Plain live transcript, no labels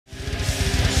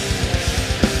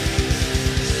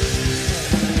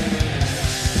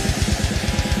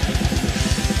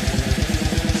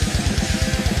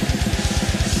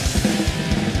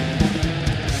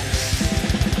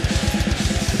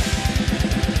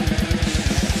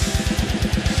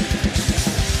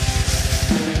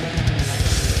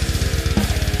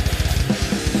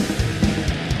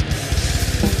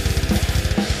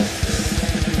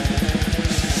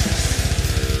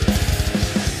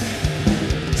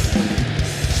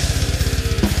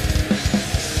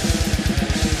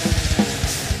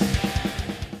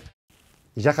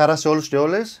Γεια χαρά σε όλους και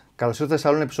όλες. Καλώς ήρθατε σε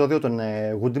άλλο ένα επεισόδιο των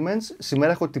Woodiments.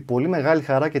 Σήμερα έχω την πολύ μεγάλη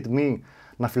χαρά και τιμή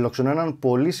να φιλοξενώ έναν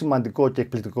πολύ σημαντικό και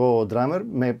εκπληκτικό drummer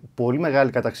με πολύ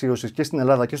μεγάλη καταξίωση και στην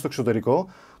Ελλάδα και στο εξωτερικό,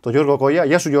 τον Γιώργο Κόλλια.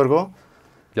 Γεια σου, Γιώργο.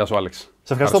 Γεια σου, Άλεξ.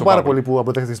 Σε ευχαριστώ πάρα πολύ που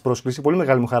αποδέχτηκες την πρόσκληση. Πολύ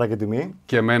μεγάλη μου χαρά και τιμή.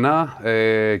 Και εμένα.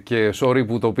 Και sorry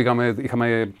που το πήγαμε.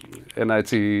 Είχαμε ένα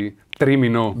έτσι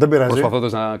τρίμηνο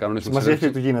προσπαθώντας να κανονίσουμε. Σημασία έχει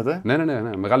ότι γίνεται. Ναι.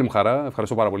 Μεγάλη μου χαρά.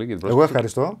 Ευχαριστώ πάρα πολύ για την πρόσκληση. Εγώ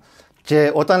ευχαριστώ.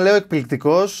 Και όταν λέω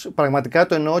εκπληκτικός, πραγματικά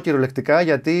το εννοώ κυριολεκτικά,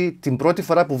 γιατί την πρώτη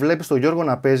φορά που βλέπεις τον Γιώργο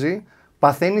να παίζει,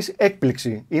 παθαίνεις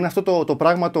έκπληξη. Είναι αυτό το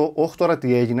πράγμα το «όχι τώρα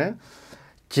τι έγινε».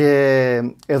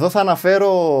 Και εδώ θα αναφέρω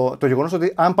το γεγονός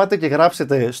ότι αν πάτε και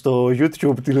γράψετε στο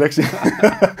YouTube τη λέξη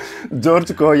George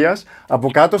Kollias,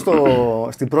 από κάτω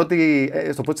στην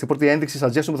πρώτη ένδειξη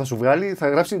suggestion που θα σου βγάλει, θα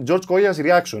γράψει George Kollias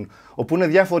Reaction, όπου είναι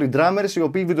διάφοροι drummers οι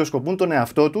οποίοι βιντεοσκοπούν τον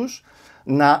εαυτό τους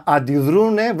να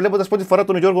αντιδρούν βλέποντας πρώτη φορά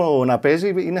τον Γιώργο να παίζει.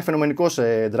 Είναι φαινομενικός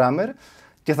drummer.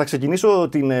 Και θα ξεκινήσω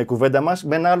την κουβέντα μας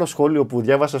με ένα άλλο σχόλιο που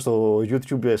διάβασα στο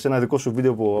YouTube σε ένα δικό σου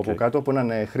βίντεο από κάτω, από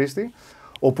έναν χρήστη,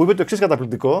 όπου είπε το εξής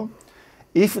καταπληκτικό: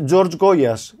 If George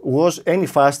Kollias was any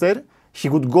faster, he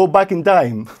would go back in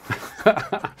time.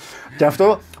 Και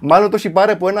αυτό μάλλον το έχει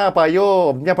πάρει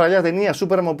από μια παλιά ταινία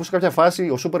Superman, που σε κάποια φάση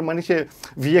ο Superman είχε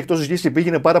βγει εκτός γης και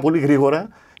πήγαινε πάρα πολύ γρήγορα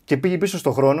και πήγε πίσω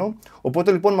στον χρόνο.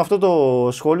 Οπότε λοιπόν με αυτό το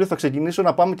σχόλιο θα ξεκινήσω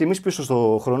να πάμε και εμείς πίσω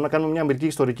στον χρόνο, να κάνουμε μια μερική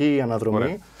ιστορική αναδρομή.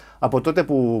 Ωραία. Από τότε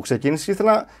που ξεκίνησε, η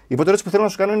πρώτη ερώτηση που θέλω να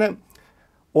σου κάνω είναι: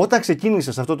 όταν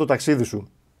ξεκίνησες αυτό το ταξίδι σου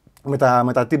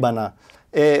με τα τύμπανα,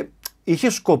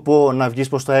 είχες σκοπό να βγεις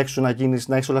προς τα έξω, να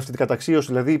έχεις όλη αυτή την καταξίωση?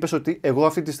 Δηλαδή, είπες ότι εγώ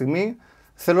αυτή τη στιγμή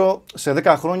θέλω σε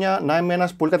 10 χρόνια να είμαι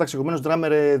ένας πολύ καταξιωμένος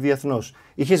drummer διεθνώς.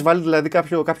 Είχες βάλει δηλαδή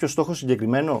κάποιο στόχο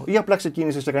συγκεκριμένο, ή απλά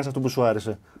ξεκίνησες και κάνεις αυτό που σου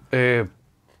άρεσε?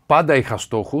 Πάντα είχα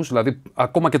στόχους, δηλαδή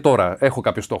ακόμα και τώρα έχω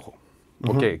κάποιο στόχο.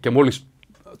 Okay. Και μόλις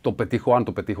το πετύχω, αν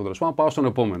το πετύχω τέλος πάντων, πάω στον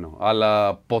επόμενο.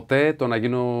 Αλλά ποτέ το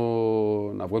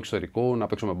να βγω εξωτερικό, να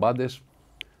παίξω με μπάντες.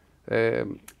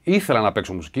 Ήθελα να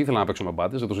παίξω μουσική, ήθελα να παίξω με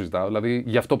μπάντες, δεν το συζητάω. Δηλαδή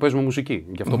γι' αυτό παίζουμε μουσική.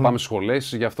 Γι' αυτό πάμε στις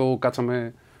σχολές, γι' αυτό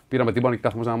πήραμε τύμπανο και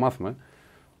κάθομαστε να μάθουμε.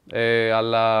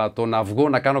 Αλλά το να βγω,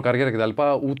 να κάνω καριέρα κτλ.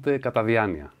 Ούτε κατά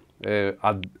διάνοια.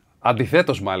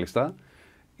 Αντιθέτως, μάλιστα,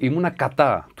 ήμουνα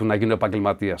κατά του να γίνω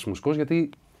επαγγελματίας μουσικός, γιατί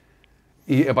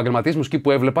οι επαγγελματίες μουσικοί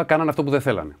που έβλεπα κάνανε αυτό που δεν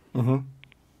θέλανε.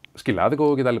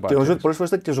 Σκυλάδικο κτλ. Και νομίζω ότι πολλές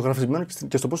φορές ήταν και ζωγραφισμένο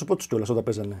και στο πρόσωπό τους κιόλας όταν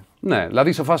παίζανε. Ναι,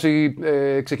 δηλαδή σε φάση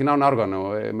ξεκινάω ένα όργανο,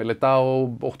 μελετάω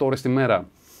 8 ώρες τη μέρα,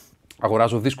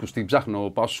 αγοράζω δίσκους, την ψάχνω,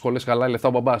 πάω στις σχολές, χαλάει λεφτά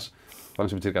ο μπαμπάς. Θα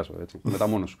είσαι πιτσιρικάς, έτσι, μετά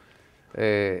μόνος.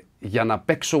 Για να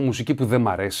παίξω μουσική που δεν μ'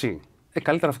 αρέσει,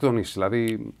 καλύτερα να αυτοκτονήσεις.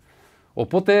 Δηλαδή,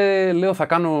 οπότε λέω θα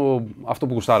κάνω αυτό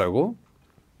που γουστάρω εγώ,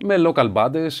 με local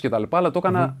bands και τα λοιπά, αλλά το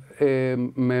έκανα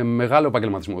με μεγάλο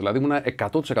επαγγελματισμό. Δηλαδή ήμουν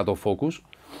 100% focus.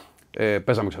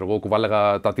 Παίζαμε, ξέρω εγώ,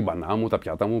 κουβάλεγα τα τύμπανά μου, τα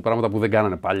πιάτα μου, πράγματα που δεν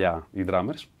κάνανε παλιά οι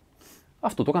drummers.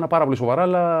 Αυτό το έκανα πάρα πολύ σοβαρά,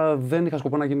 αλλά δεν είχα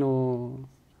σκοπό να γίνω.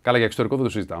 Καλά, για εξωτερικό δεν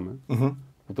το συζητάμε.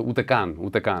 Ούτε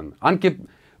καν. Αν και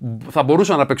θα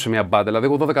μπορούσα να παίξω μια μπάντα. Δηλαδή,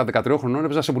 εγώ 12-13 χρονών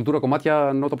έπαιζα σε πουλτούρα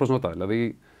κομμάτια νότα προς νότα.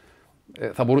 Δηλαδή,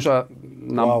 θα μπορούσα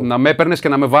να με έπαιρνες και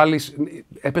να με βάλεις.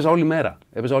 Έπαιζα όλη μέρα.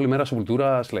 Έπαιζα όλη μέρα σε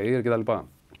πουλτούρα, Slayer κτλ.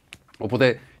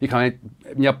 Οπότε είχαμε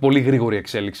μια πολύ γρήγορη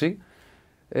εξέλιξη.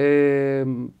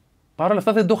 Παρ' όλα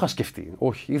αυτά δεν το είχα σκεφτεί.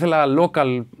 Όχι. Ήθελα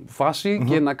local φάση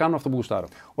και να κάνω αυτό που γουστάρω.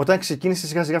 Όταν ξεκίνησε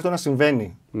σιγά σιγά αυτό να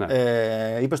συμβαίνει, ναι.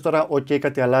 Είπες τώρα, OK,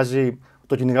 κάτι αλλάζει,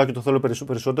 το κυνηγάω και το θέλω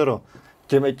περισσότερο.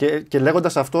 Και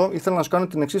λέγοντας αυτό, ήθελα να σου κάνω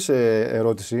την εξής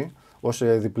ερώτηση, ως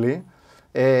διπλή.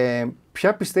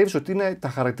 Ποια πιστεύεις ότι είναι τα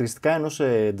χαρακτηριστικά ενός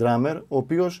drummer, ο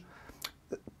οποίος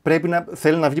πρέπει να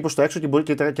θέλει να βγει προς τα έξω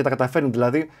και τα καταφέρνει?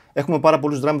 Δηλαδή, έχουμε πάρα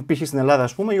πολλούς drummers, π.χ. στην Ελλάδα,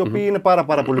 ας πούμε, οι οποίοι είναι πάρα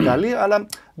πολύ καλοί, αλλά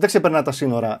δεν ξεπερνά τα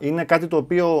σύνορα. Είναι κάτι το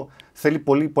οποίο θέλει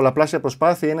πολλαπλάσια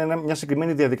προσπάθεια, είναι μια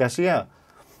συγκεκριμένη διαδικασία.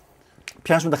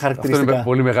 Ποια είναι τα χαρακτηριστικά? Αυτό είναι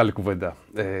πολύ μεγάλη κουβέντα.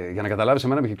 Για να καταλάβεις,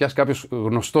 εμένα με είχε πιάσει κάποιος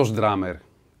γνωστός drummer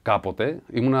κάποτε.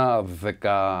 Ήμουνα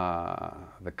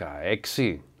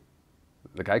 16.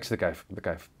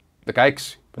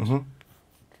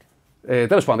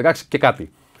 Τέλος πάντων, 16 και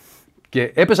κάτι.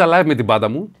 Και έπαιζα live με την μπάντα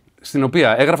μου, στην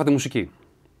οποία έγραφα τη μουσική.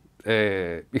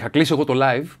 Είχα κλείσει εγώ το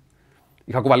live,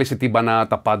 είχα κουβαλήσει τύμπανα,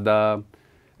 τα πάντα.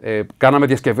 Κάναμε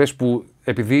διασκευές που,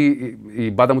 επειδή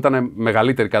η μπάντα μου ήταν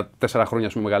μεγαλύτερη, 4 χρόνια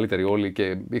ας πούμε, μεγαλύτερη όλοι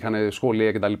και είχαν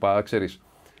σχόλια κτλ. Ξέρεις.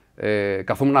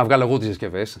 Καθόμουν να βγάλω εγώ τις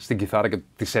διασκευές στην κιθάρα και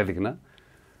τις έδειχνα.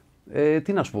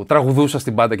 Τι να σου πω, τραγουδούσα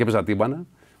στην μπάντα και έπαιζα τύμπανα.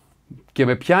 Και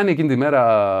με πιάνει εκείνη τη μέρα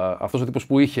αυτός ο τύπος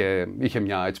που είχε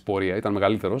μια έτσι, πορεία, ήταν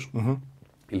μεγαλύτερος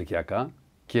ηλικιακά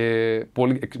και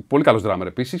πολύ καλός drummer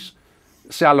επίσης,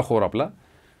 σε άλλο χώρο απλά.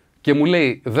 Και μου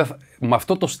λέει,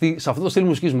 σε αυτό το στυλ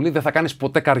μουσικής μου λέει, δεν θα κάνεις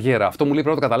ποτέ καριέρα. Αυτό μου λέει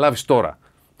πρέπει να το καταλάβεις τώρα.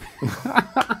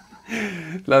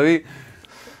 Δηλαδή,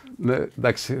 ναι,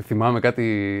 εντάξει, θυμάμαι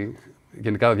κάτι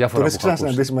γενικά διάφορα. Το έχεις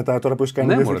ξανασυναντήσει μετά, τώρα που έχεις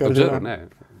κάνει ναι, το ξέρω, ναι.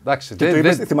 Εντάξει,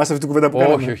 θυμάσαι αυτή την κουβέντα που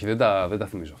κάναμε? Όχι, δεν τα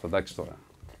θυμίζω αυτά, εντάξει τώρα.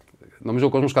 Νομίζω ο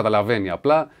κόσμος καταλαβαίνει,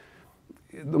 απλά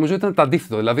νομίζω ήταν το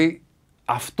αντίθετο, δηλαδή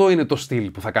αυτό είναι το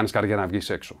στυλ που θα κάνεις καριέρα να βγεις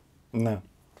έξω. Ναι.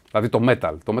 Δηλαδή το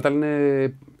metal. Το metal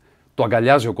είναι, το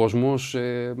αγκαλιάζει ο κόσμος,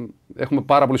 έχουμε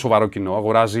πάρα πολύ σοβαρό κοινό,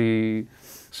 αγοράζει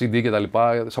CD κτλ,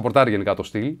 σαπορτάρει γενικά το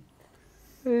στυλ.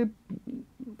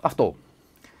 Αυτό.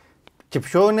 Και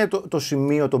ποιο είναι το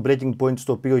σημείο, το breaking point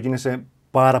στο οποίο γίνεσαι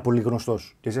πάρα πολύ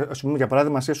γνωστός? Και ας πούμε, για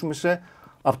παράδειγμα, εσύ είσαι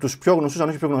από τους πιο γνωστούς, αν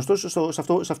όχι πιο γνωστούς,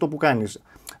 σε αυτό που κάνεις.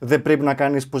 Δεν πρέπει να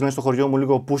κάνεις, πώς λένε στο χωριό μου,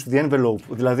 λίγο push the envelope,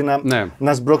 δηλαδή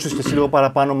να σμπρώξεις και εσύ λίγο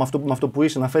παραπάνω με αυτό που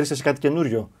είσαι, να φέρεις εσύ κάτι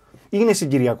καινούριο? Ή είναι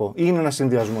συγκυριακό, ή είναι ένας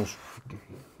συνδυασμός?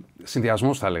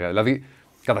 Συνδυασμός θα έλεγα. Δηλαδή,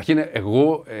 καταρχήν,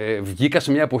 εγώ βγήκα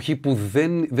σε μια εποχή που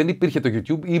δεν υπήρχε το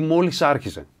YouTube ή μόλις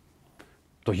άρχισε.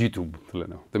 Το YouTube, το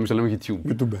λένε. Εμείς το λέμε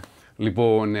YouTube.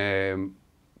 Λοιπόν,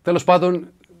 τέλος πάντων,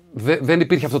 δεν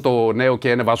υπήρχε αυτό το νέο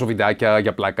και βάζω βιντεάκια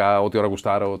για πλάκα, ό,τι ώρα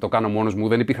γουστάρω, το κάνω μόνος μου.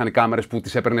 Δεν υπήρχαν οι κάμερες που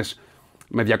τις έπαιρνες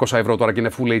με 200 ευρώ τώρα και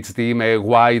είναι Full HD, με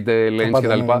wide lens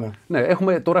κτλ.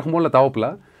 Ναι, τώρα έχουμε όλα τα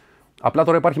όπλα. Απλά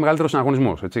τώρα υπάρχει μεγαλύτερος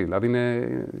συναγωνισμός. Δηλαδή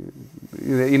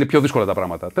είναι πιο δύσκολα τα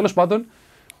πράγματα. Τέλος πάντων,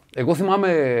 εγώ θυμάμαι,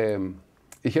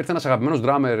 είχε έρθει ένας αγαπημένος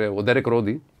drummer, ο Derek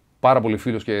Roddy, πάρα πολύ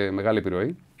φίλος και μεγάλη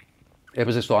επιρροή.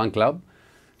 Έπαιζε στο Unclub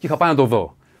και είχα πάει να το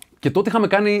δω. Και τότε είχαμε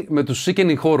κάνει με τους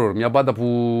Sickening Horror, μια μπάντα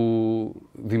που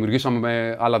δημιουργήσαμε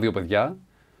με άλλα δύο παιδιά.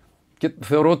 Και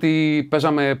θεωρώ ότι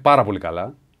παίζαμε πάρα πολύ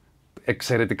καλά.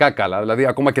 Εξαιρετικά καλά. Δηλαδή,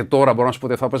 ακόμα και τώρα μπορώ να σου πω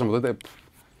ότι αυτά που παίζαμε τότε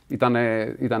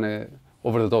ήταν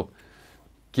over the top.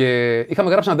 Και είχαμε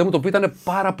γράψει ένα demo το οποίο ήταν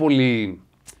πάρα πολύ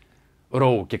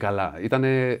raw και καλά. Ήταν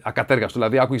ακατέργαστο.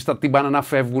 Δηλαδή, άκουγες τα τύμπανα να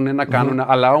φεύγουν, να κάνουν.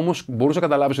 Αλλά όμως μπορούσε να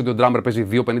καταλάβεις ότι ο drummer παίζει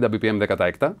 250 BPM 10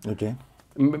 έκτα. Okay.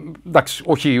 Εντάξει,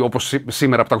 όχι όπως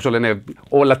σήμερα που τα ακούσω λένε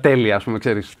όλα τέλεια, ας πούμε,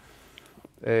 ξέρεις.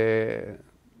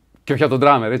 Και όχι από τον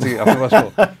drummer, έτσι, αυτό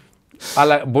βασικό.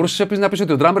 Αλλά μπορούσες επίσης να πεις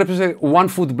ότι ο drummer έπαιζε one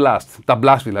foot blast. Τα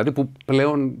blast δηλαδή, που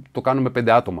πλέον το κάνουμε 5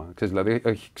 άτομα. Ξέρεις, δηλαδή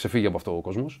έχει ξεφύγει από αυτό ο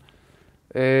κόσμος.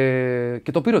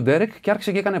 Και το πήρε ο Derek και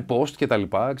άρχισε και έκανε post και τα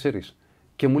λοιπά, ξέρεις.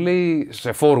 Και μου λέει,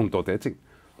 σε forum τότε, έτσι.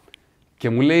 Και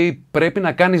μου λέει, πρέπει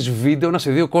να κάνεις βίντεο να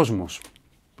σε δει ο κόσμος.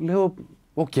 Λέω,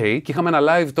 οκ. Και είχαμε ένα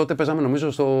live τότε, παίζαμε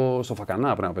νομίζω στο Φακανά,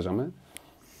 πρέπει να παίζαμε.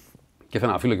 Και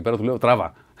ήθελα ένα φίλο εκεί πέρα, του λέω,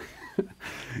 τράβα.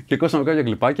 Και κόσταμε κάποια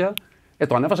κλιπάκια.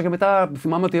 Το ανέβασα και μετά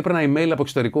θυμάμαι ότι έπαιρνα email από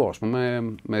εξωτερικό, ας πούμε,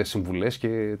 με συμβουλές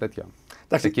και τέτοια.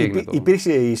 Εντάξει,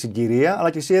 υπήρξε η συγκυρία, αλλά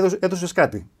και εσύ έδωσες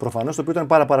κάτι. Προφανώς το οποίο ήταν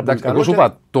πάρα πολύ καλό. Εγώ σου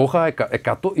είπα,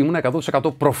 ήμουν 100%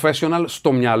 professional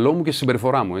στο μυαλό μου και στη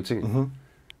συμπεριφορά μου, έτσι.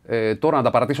 Τώρα να τα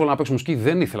παρατήσω όλα να παίξω μουσική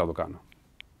δεν ήθελα να το κάνω.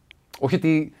 Όχι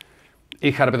ότι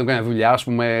είχα ρε παιδί μου κάνει δουλειά, ας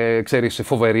πούμε, ξέρεις,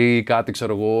 φοβερή, κάτι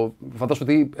ξέρω εγώ.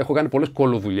 Φαντάζομαι ότι έχω κάνει πολλές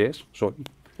κολοδουλειές.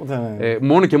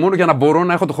 Μόνο και μόνο για να μπορώ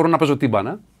να έχω το χρόνο να παίζω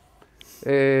τύμπανα.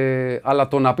 Αλλά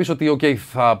το να πεις ότι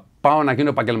θα πάω να γίνω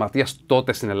επαγγελματίας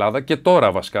τότε στην Ελλάδα και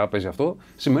τώρα βασικά παίζει αυτό,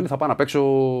 σημαίνει θα πάω να παίξω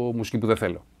μουσική που δεν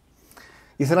θέλω.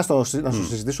 Ήθελα να σου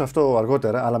συζητήσω αυτό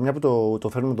αργότερα, αλλά μια που το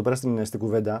φέρνουμε εδώ πέρα στην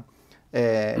κουβέντα,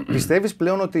 πιστεύεις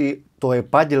πλέον ότι το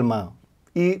επάγγελμα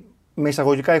ή με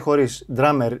εισαγωγικά ή χωρίς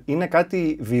drummer είναι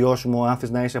κάτι βιώσιμο αν θες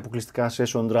να είσαι αποκλειστικά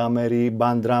session drummer ή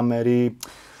band drummer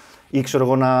ή ξέρω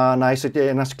εγώ να είσαι και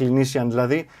ένας clinician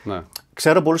δηλαδή. Ναι.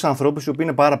 Ξέρω πολλούς ανθρώπους οι οποίοι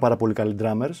είναι πάρα πολύ καλοί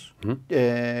drummers,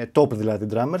 top δηλαδή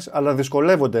drummers, αλλά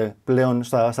δυσκολεύονται πλέον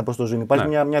στα προστοζήν. Υπάρχει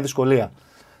μια δυσκολία.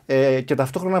 Και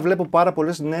ταυτόχρονα βλέπω πάρα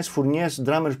πολλές νέες φουρνιές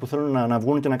drummers που θέλουν να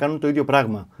βγουν και να κάνουν το ίδιο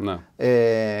πράγμα. Ναι.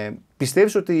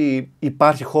 Πιστεύεις ότι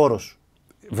υπάρχει χώρος?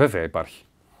 Βέβαια υπάρχει.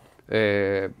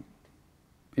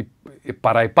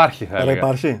 Παραυπάρχει θα έλεγα.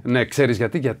 Παραυπάρχει. Ναι, ξέρεις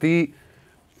γιατί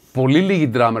πολύ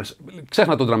λίγοι drummers,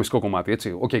 ξέχνα το δραμιστικό κομμάτι,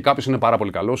 έτσι. Κάποιος είναι πάρα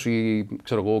πολύ καλός ή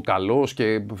ξέρω εγώ καλός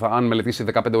και αν μελετήσει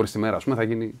 15 ώρες τη μέρα, ας πούμε, θα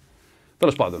γίνει.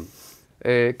 Τέλος πάντων.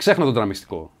 Ξέχνα το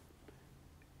δραμιστικό.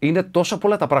 Είναι τόσα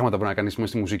πολλά τα πράγματα που να κάνεις μέσα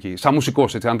στη μουσική. Σαν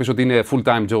μουσικός, έτσι, αν πεις ότι είναι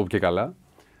full-time job και καλά,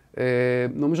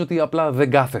 νομίζω ότι απλά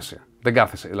δεν κάθεσαι.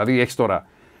 Δηλαδή έχεις τώρα.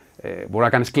 Μπορεί να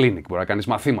κάνεις clinic, μπορεί να κάνεις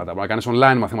μαθήματα, μπορεί να κάνεις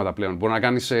online μαθήματα πλέον, μπορεί να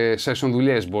κάνεις session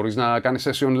δουλειές, μπορείς να κάνεις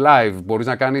session live, μπορείς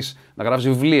να γράψεις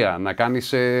βιβλία, να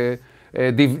κάνεις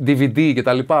DVD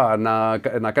κτλ.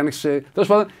 Να κάνεις. Τέλος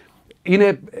πάντων,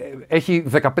 έχει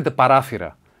 15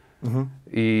 παράθυρα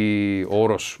ο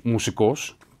όρος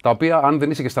μουσικός, τα οποία αν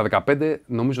δεν είσαι και στα 15,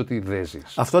 νομίζω ότι δεν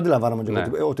ζεις. Αυτό αντιλαμβάνομαι και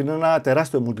εγώ, ότι είναι ένα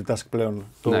τεράστιο multitask πλέον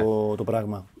το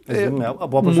πράγμα.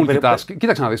 Multitask.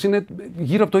 Κοίταξε να δεις, είναι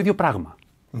γύρω από το ίδιο πράγμα.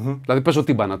 Δηλαδή παίζω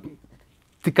τύμπανα.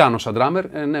 Τι κάνω σαν drummer?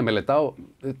 Ναι, μελετάω.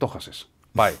 Το χάσες.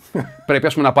 Πάει. Πρέπει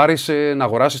ας πούμε να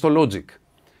αγοράσεις το Logic.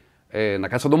 να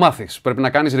κάτσεις να το μάθεις. Πρέπει να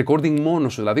κάνεις recording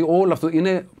μόνος σου. Δηλαδή, όλο αυτό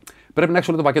είναι. Πρέπει να έχεις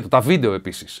όλο το πακέτο. Τα βίντεο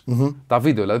επίσης. Τα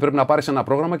βίντεο. Δηλαδή, πρέπει να πάρεις ένα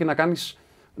πρόγραμμα και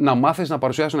να μάθεις να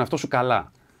παρουσιάσεις τον εαυτό σου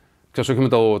καλά. Ξέρεις, όχι με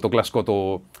το κλασικό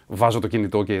το βάζω το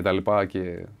κινητό και τα λοιπά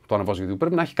και το αναβάζω YouTube.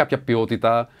 Πρέπει να έχει κάποια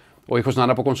ποιότητα, ο ήχος να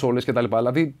είναι από κονσόλες και τα λοιπά.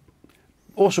 Δηλαδή,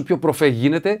 όσο πιο προφέ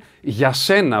γίνεται, για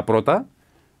σένα πρώτα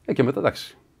και μετά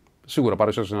εντάξει. Σίγουρα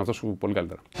παρουσιάζεις τον εαυτό σου πολύ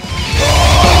καλύτερα.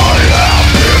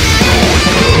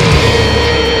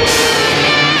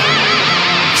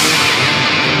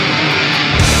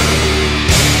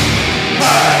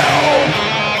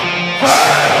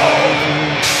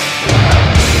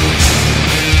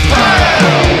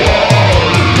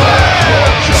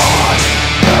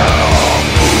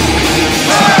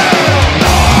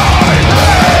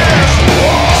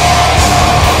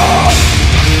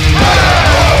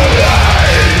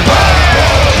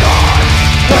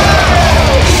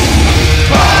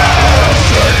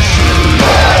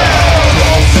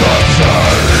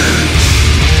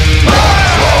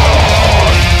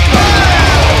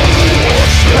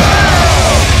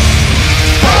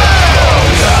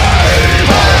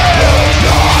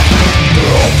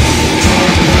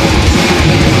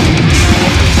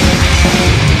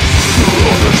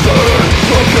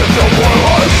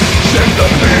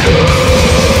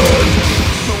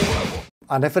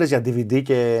 Ανέφερες για DVD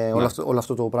και όλο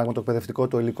αυτό το πράγμα, το εκπαιδευτικό,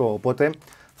 το υλικό. Οπότε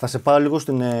θα σε πάω λίγο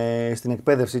στην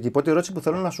εκπαίδευση. Και η πρώτη ερώτηση που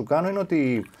θέλω να σου κάνω είναι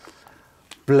ότι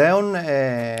πλέον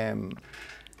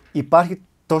υπάρχει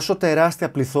τόσο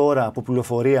τεράστια πληθώρα από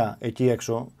πληροφορία εκεί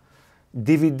έξω.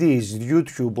 DVDs,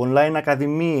 YouTube, online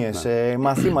ακαδημίες,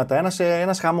 μαθήματα,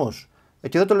 ένας χαμός.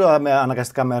 Και δεν το λέω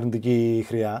αναγκαστικά με αρνητική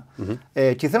χρειά.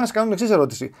 Και θέλω να σε κάνω την εξής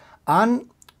ερώτηση.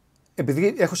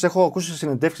 Επειδή έχω ακούσει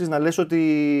συνεντεύξεις να λες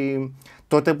ότι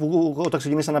τότε που όταν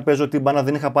ξεκίνησα να παίζω τύμπανα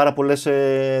δεν είχα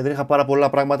πάρα πολλά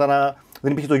πράγματα,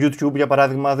 δεν υπήρχε το YouTube για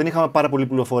παράδειγμα, δεν είχαμε πάρα πολλή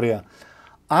πληροφορία.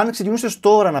 Αν ξεκινούσες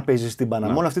τώρα να παίζεις τύμπανα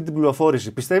με όλη αυτή την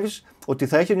πληροφόρηση, πιστεύεις ότι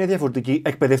θα έχει μια διαφορετική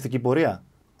εκπαιδευτική πορεία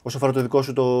όσο αφορά το δικό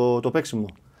σου το παίξιμο?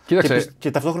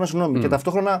 Και ταυτόχρονα, και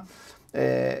ταυτόχρονα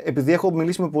επειδή έχω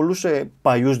μιλήσει με πολλούς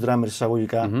παλιούς drummers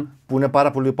εισαγωγικά, που είναι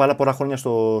πάρα πολλά χρόνια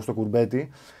στο κουρμπέτι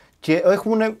και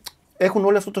έχουν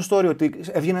όλο αυτό το story ότι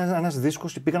έβγαινε ένας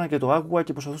δίσκος και πήγαινα και το άκουγα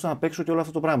και προσπαθούσα να παίξω και όλο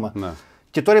αυτό το πράγμα. Ναι.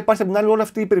 Και τώρα υπάρχει απ' την άλλη όλη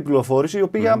αυτή η περιπληροφόρηση, η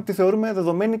οποία τη θεωρούμε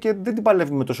δεδομένη και δεν την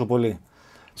παλεύουμε τόσο πολύ.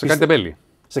 Σε κάνει τεμπέλη.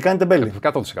 Σε κάνει τεμπέλη.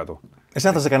 100%.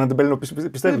 Εσένα θα σε κάνει τεμπέλη,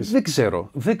 πιστεύεις?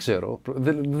 Δεν ξέρω.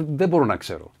 Δεν μπορώ να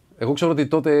ξέρω. Εγώ ξέρω ότι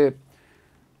τότε.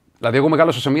 Δηλαδή, εγώ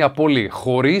μεγάλωσα σε μια πόλη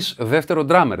χωρίς δεύτερο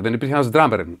drummer. Δεν υπήρχε ένας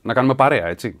drummer να κάνουμε παρέα,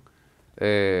 έτσι.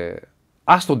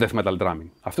 Άστο death metal drumming.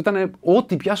 Αυτό ήταν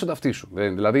ό,τι πιάσει το αυτί σου.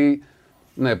 Δηλαδή,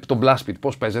 ναι, το blast beat,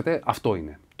 πώς παίζεται, αυτό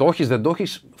είναι. Το έχεις, δεν το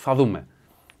έχεις, θα δούμε.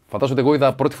 Φαντάζομαι ότι εγώ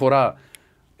είδα πρώτη φορά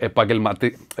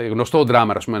γνωστό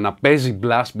drummer, ας πούμε, να παίζει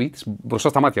blast beats μπροστά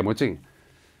στα μάτια μου, έτσι.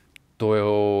 Το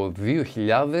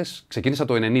 2000, ξεκίνησα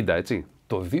το 90, έτσι.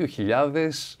 Το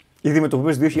 2000. Ήδη με το που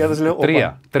πες 2000 λέω.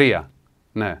 3.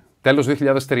 Ναι, τέλος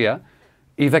 2003.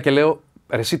 Είδα και λέω.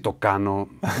 Εσύ το κάνω.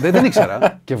 Δεν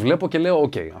ήξερα. Και βλέπω και λέω: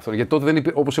 OK. Γιατί τότε,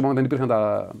 όπως είπαμε, δεν υπήρχε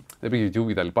YouTube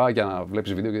και τα λοιπά για να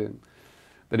βλέπεις βίντεο και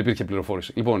δεν υπήρχε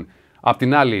πληροφόρηση. Λοιπόν, απ'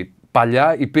 την άλλη,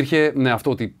 παλιά υπήρχε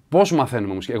αυτό ότι πώς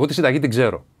μαθαίνουμε μουσική. Εγώ τη συνταγή την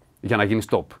ξέρω για να γίνει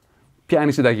top. Ποια είναι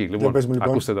η συνταγή, λοιπόν?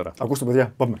 Ακούστε τώρα. Ακούστε,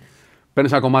 παιδιά, πάμε.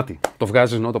 Παίρνεις ένα κομμάτι, το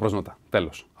βγάζεις νότα προς νότα.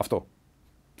 Τέλος.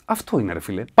 Αυτό είναι, ρε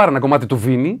φίλε. Πάρε ένα κομμάτι του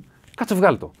Βίνι, κάτσε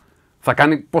βγάλ' το.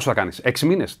 Πώς θα κάνεις, 6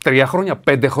 μήνες, 3 χρόνια,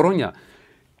 5 χρόνια.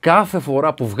 Κάθε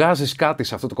φορά που βγάζεις κάτι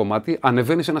σε αυτό το κομμάτι,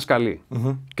 ανεβαίνεις ένα σκαλί.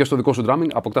 Και στο δικό σου drumming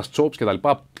αποκτάς chops και τα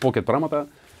λοιπά, pocket πράγματα.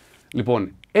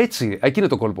 Λοιπόν, έτσι, εκεί είναι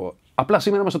το κόλπο. Απλά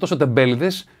σήμερα είμαστε τόσο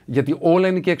τεμπέληδες, γιατί όλα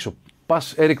είναι και έξω.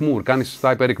 Πας Eric Moore, κάνεις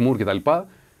type Eric Moore και τα λοιπά,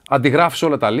 αντιγράφεις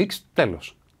όλα τα leaks,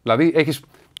 τέλος. Δηλαδή έχεις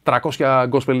 300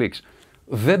 gospel leaks.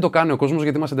 Δεν το κάνει ο κόσμος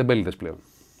γιατί είμαστε τεμπέληδες πλέον.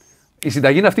 Η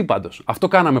συνταγή είναι αυτή πάντως. Αυτό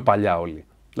κάναμε παλιά όλοι.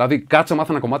 Δηλαδή, κάτσε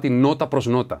μάθε ένα κομμάτι νότα προς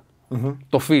νότα.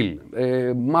 Το feel.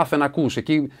 Μάθε να ακούς.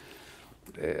 Εκεί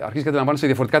αρχίζεις και αντιλαμβάνεσαι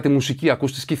διαφορετικά τη μουσική.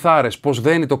 Ακούς τις κιθάρες, πώς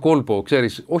δένει το κόλπο.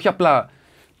 Ξέρεις, όχι απλά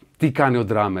τι κάνει ο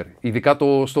drummer. Ειδικά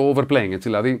στο overplaying. Έτσι,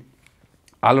 δηλαδή,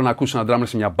 άλλο να ακούσεις ένα drummer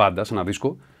σε μια μπάντα, σε ένα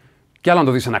δίσκο, και άλλο να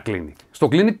το δεις σε ένα clinic. Στο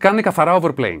clinic κάνει καθαρά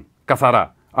overplaying.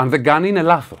 Καθαρά. Αν δεν κάνει, είναι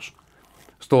λάθος.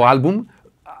 Στο album,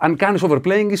 αν κάνεις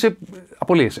overplaying,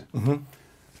 απολύεσαι.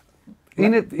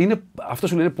 Αυτό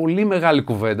σου λέει, είναι πολύ μεγάλη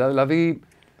κουβέντα. Δηλαδή.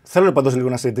 Θέλω πάντως λίγο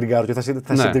να σε εντριγκάρω και θα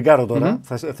σε εντριγκάρω τώρα.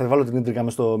 Θα βάλω την εντριγά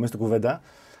μέσα στην κουβέντα.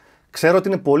 Ξέρω ότι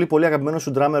είναι πολύ πολύ αγαπημένο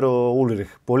σου ντράμερ ο Ούλριχ.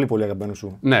 Πολύ πολύ αγαπημένο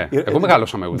σου. Ναι, εγώ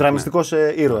μεγάλωσα με Ούλριχ. Δραμιστικός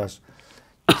ήρωας.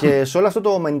 Και σε όλο αυτό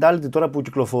το mentality τώρα που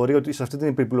κυκλοφορεί, ότι σε αυτή την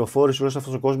υπερπληροφόρηση, όλο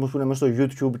αυτό ο κόσμο που είναι μέσα στο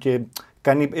YouTube και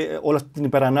κάνει όλη αυτή την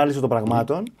υπερανάλυση των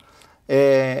πραγμάτων,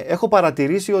 έχω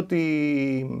παρατηρήσει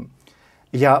ότι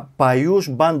για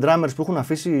παλιούς band drummers που έχουν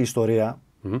αφήσει ιστορία,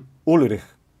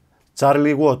 Ulrich,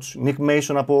 Charlie Watts, Nick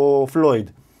Mason από Floyd,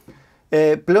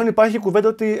 πλέον υπάρχει κουβέντα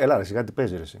ότι έλα ρε σιγά τι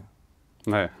παίζει ρε εσύ.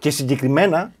 Ναι. Και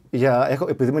συγκεκριμένα,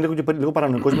 επειδή είμαι λίγο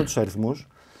παρανοϊκός με τους αριθμούς,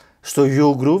 στο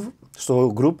U-Groove,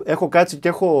 στο group, έχω κάτσει και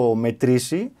έχω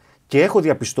μετρήσει και έχω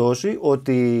διαπιστώσει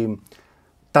ότι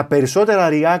τα περισσότερα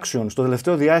reaction στο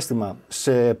τελευταίο διάστημα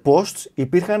σε posts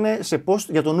υπήρχαν σε post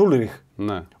για τον Ulrich.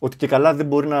 Ναι. Ότι και καλά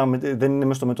δεν είναι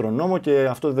μέσα στο μετρονόμο και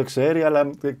αυτό δεν ξέρει, αλλά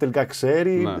τελικά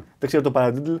ξέρει, δεν ξέρει το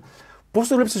παρατίτλ. Πώς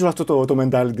το βλέπεις αυτό το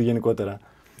mentality γενικότερα?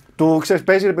 Του ξέρεις,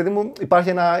 παίζει ρε παιδί μου,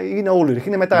 είναι Ulrich,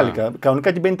 είναι Metallica.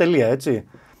 Κανονικά και μπαίνει τελεία, έτσι.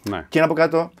 Ναι. Και είναι από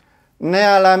κάτω. Ναι,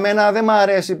 αλλά εμένα δεν μ'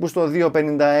 αρέσει που στο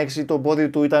 2.56 το πόδι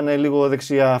του ήταν λίγο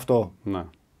δεξιά αυτό. Ναι.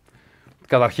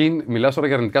 Καταρχήν, μιλάς τώρα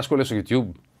για αρνητικά σχόλια στο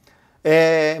YouTube.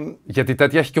 Γιατί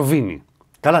τέτοια έχει και ο Βίνι.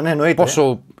 Καλά, ναι, εννοείται.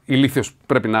 Πόσο ηλίθιος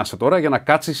πρέπει να είσαι τώρα για να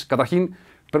κάτσεις. Καταρχήν,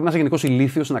 πρέπει να είσαι γενικώς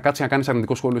ηλίθιος να κάτσεις να κάνεις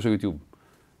αρνητικό σχόλιο στο YouTube.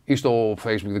 Ή στο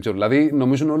Facebook, δεν ξέρω. Δηλαδή,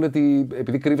 νομίζουν όλοι ότι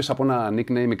επειδή κρύβεσαι από ένα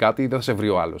nickname ή κάτι, δεν θα σε βρει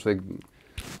ο άλλος.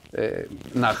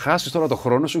 Να χάσεις τώρα το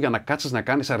χρόνο σου για να κάτσεις να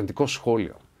κάνεις αρνητικό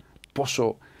σχόλιο.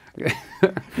 Πόσο.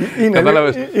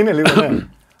 Είναι λίγο, ναι.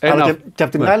 Αλλά και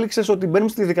απ' την άλλη, ξέρεις ότι μπαίνουμε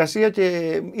στη διαδικασία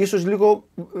και ίσως λίγο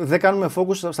δεν κάνουμε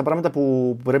focus στα πράγματα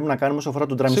που πρέπει να κάνουμε όσον αφορά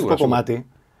το ντραμιστικό κομμάτι.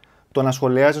 Το να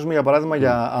σχολιάζεις, για παράδειγμα,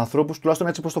 για ανθρώπους, τουλάχιστον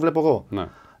έτσι όπως το βλέπω εγώ. Ναι.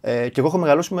 Και εγώ έχω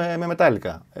μεγαλώσει με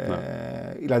Metallica.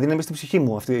 Δηλαδή είναι μέσα στην ψυχή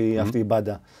μου αυτή η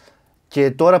μπάντα.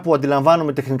 Και τώρα που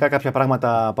αντιλαμβάνομαι τεχνικά κάποια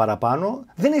πράγματα παραπάνω,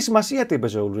 δεν έχει σημασία τι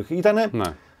έπαιζε ο Ulrich.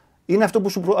 Είναι αυτό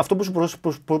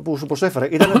που σου προσέφερε.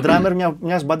 Ήταν drummer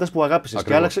μιας μπάντας που αγάπησες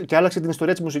και άλλαξε την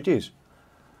ιστορία της μουσικής.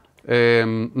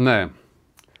 Ναι.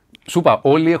 Σου είπα,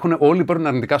 όλοι παίρνουν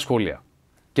αρνητικά σχόλια.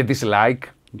 Και dislike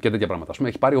και τέτοια πράγματα. Ας πούμε,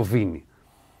 έχει πάρει ο Βίνι.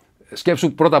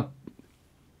 Σκέψου πρώτα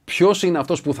ποιος είναι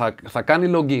αυτός που θα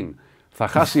κάνει login. Θα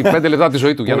χάσει 5 λεπτά από τη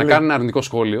ζωή του για να κάνει ένα αρνητικό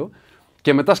σχόλιο.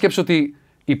 Και μετά σκέψου ότι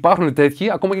υπάρχουν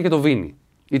τέτοιοι ακόμα και το Βίνι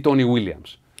ή Τόνι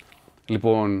Williams.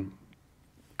 Λοιπόν,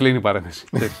 κλείνει η παρένθεση.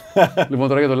 Λοιπόν,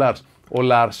 τώρα για τον Lars. Ο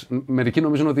Lars, μερικοί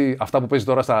νομίζουν ότι αυτά που παίζει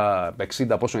τώρα στα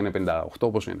 60, πόσο είναι,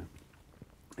 58, πόσο είναι.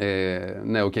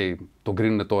 Ναι, οκ, τον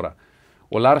κρίνουν τώρα.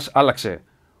 Ο Lars άλλαξε.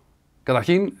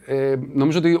 Καταρχήν,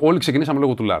 νομίζω ότι όλοι ξεκινήσαμε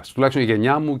λόγω του Lars. Τουλάχιστον η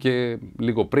γενιά μου και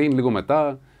λίγο πριν, λίγο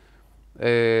μετά.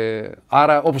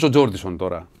 Άρα, όπως ο Τζόρντισον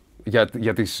τώρα,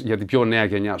 για την πιο νέα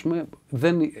γενιά, ας πούμε,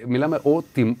 μιλάμε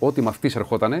ό,τι μαθητής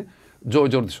ερχότανε,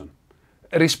 Τζόρντισον.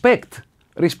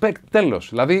 Respect, τέλος.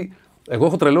 Δηλαδή, εγώ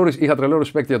είχα τρελό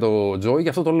respect για το Joy για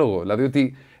αυτό το λόγο. Δηλαδή,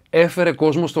 ότι έφερε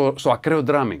κόσμο στο ακραίο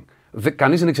drumming.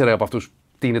 Κανείς δεν ήξερε από αυτούς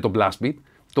τι είναι το blast beat.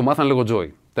 Το μάθανε λόγω Joy.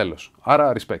 Τέλος.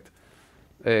 Άρα, respect.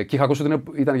 Και είχα ακούσει ότι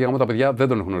ήταν γεγονότα τα παιδιά, δεν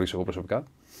τον έχω γνωρίσει εγώ προσωπικά.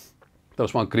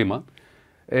 Τέλος πάντων, κρίμα.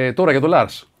 Τώρα για το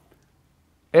Lars.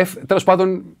 Τέλος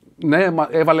πάντων, ναι,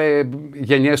 έβαλε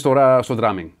γενιές τώρα στο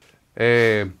drumming.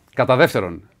 Κατά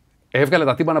δεύτερον, έβγαλε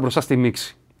τα τύμπανα μπροστά στη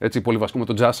μίξη. Έτσι, πολύ βασικό με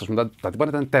τον jazz, ας πούμε, τα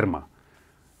τύμπανα ήταν τέρμα.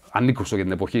 Ανήκουστο για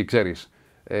την εποχή, ξέρεις.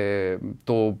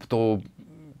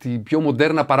 Τη πιο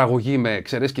μοντέρνα παραγωγή με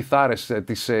ξερές κιθάρες,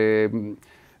 τις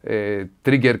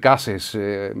trigger κάσες,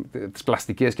 τις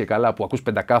πλαστικές και καλά, που ακούς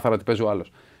πεντακάθαρα ότι παίζει ο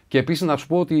άλλος. Και επίσης να σου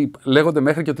πω ότι λέγονται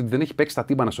μέχρι και ότι δεν έχει παίξει τα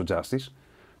τύμπανα στο jazz της.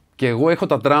 Και εγώ έχω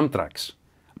τα drum tracks,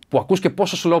 που ακούς και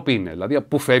πόσο slow είναι, δηλαδή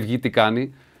πού φεύγει, τι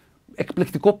κάνει.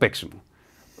 Εκπληκτικό παίξιμο.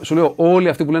 Σου λέω, όλοι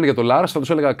αυτοί που λένε για το Lars, θα τους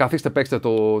έλεγα καθίστε παίξτε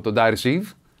το Dire Eve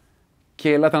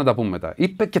και ελάτε να τα πούμε μετά.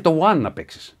 Ή και το One να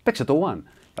παίξεις. Παίξε το One.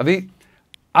 Δηλαδή,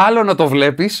 άλλο να το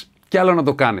βλέπεις και άλλο να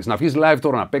το κάνεις. Να βγεις live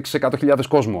τώρα, να παίξεις 100.000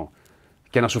 κόσμο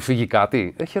και να σου φύγει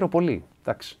κάτι. Χαίρομαι πολύ.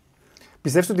 Εντάξει.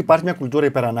 Πιστεύεις ότι υπάρχει μια κουλτούρα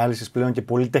υπερανάλυσης πλέον και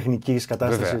πολύ τεχνικής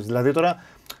κατάστασης? Δηλαδή τώρα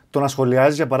το να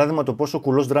σχολιάζεις για παράδειγμα το πόσο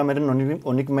κουλός drummer είναι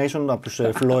ο Nick Mason από τους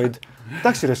Floyd.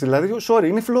 Εντάξει ρε, δηλαδή, sorry,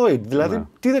 είναι Floyd. Δηλαδή,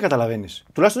 τι δεν καταλαβαίνεις.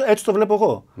 Τουλάχιστον έτσι το βλέπω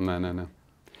εγώ. Ναι.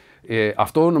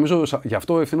 Αυτό νομίζω, γι'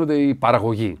 αυτό ευθύνονται οι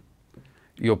παραγωγοί.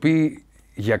 Οι οποίοι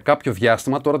για κάποιο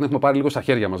διάστημα τώρα την έχουμε πάρει λίγο στα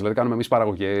χέρια μας. Δηλαδή, κάνουμε εμείς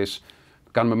παραγωγές,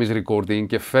 κάνουμε εμείς recording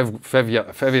και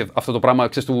φεύγει αυτό το πράγμα.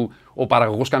 Ξέρεις, ο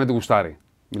παραγωγός κάνει τη γουστάρι.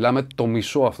 Μιλάμε το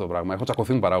μισό αυτό το πράγμα. Έχω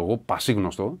τσακωθεί με παραγωγό,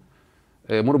 πασίγνωστο.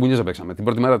 Μόνο μπουνιέζα παίξαμε την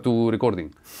πρώτη μέρα του recording.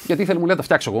 Γιατί ήθελε, μου λέει, να τα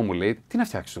φτιάξω εγώ, μου λέει. Τι να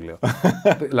φτιάξεις, του λέω.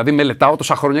 Δηλαδή, μελετάω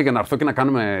τόσα χρόνια για να έρθω και να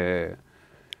κάνουμε.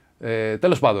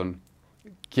 Τέλος πάντων.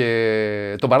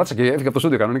 Και τον παράτησα και έφυγα από το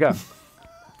στούντιο κανονικά.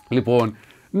 Λοιπόν,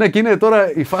 ναι, και είναι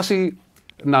τώρα η φάση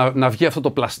να βγει αυτό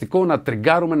το πλαστικό, να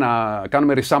τριγκάρουμε, να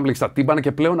κάνουμε resampling στα τύμπανα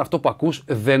και πλέον αυτό που ακούς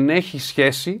δεν έχει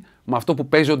σχέση με αυτό που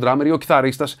παίζει ο drummer ή ο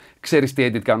κιθαρίστας. Ξέρεις τι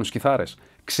edit κάνουν στις κιθάρες.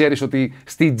 Ξέρεις ότι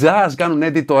στη jazz κάνουν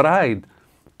edit το ride.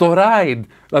 Το ride,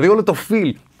 δηλαδή όλο το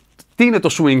feel. Τι είναι το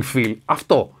swing feel,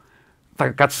 αυτό. θα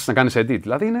κάτσεις να κάνεις edit.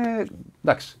 Δηλαδή είναι.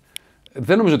 Εντάξει.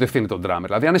 Δεν νομίζω ότι ευθύνει τον drummer.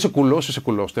 Δηλαδή, αν είσαι κουλός, είσαι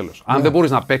κουλός. Τέλος. Αν δεν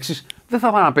μπορείς να παίξεις, δεν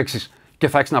θα πάει να παίξεις και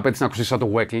θα έχεις να πέτεις να ακούσεις σαν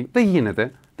το Weckl. Δεν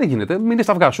γίνεται. Δεν γίνεται. Μείνε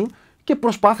στα αυγά σου και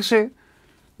προσπάθησε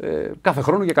κάθε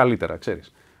χρόνο και καλύτερα,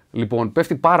 ξέρεις. Λοιπόν,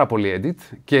 πέφτει πάρα πολύ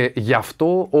edit και γι'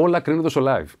 αυτό όλα κρίνονται στο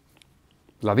live.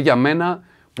 Δηλαδή, για μένα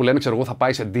που λένε, ξέρω εγώ, θα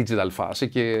πάει σε digital φάση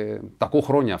και τα ακούω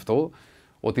χρόνια αυτό,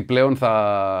 ότι πλέον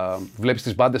θα βλέπεις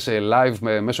τις μπάντες σε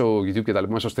live μέσω YouTube και τα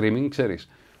λοιπά, μέσω streaming, ξέρεις.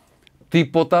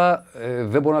 Τίποτα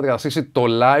δεν μπορεί να αντικαταστήσει το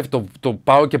live, το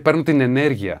πάω και παίρνω την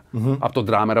ενέργεια από τον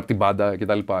drummer, από την μπάντα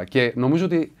κτλ. Και νομίζω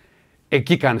ότι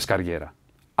εκεί κάνεις καριέρα.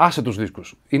 Άσε τους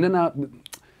δίσκους. Είναι ένα,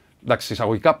 εντάξει,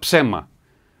 εισαγωγικά ψέμα.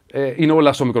 Είναι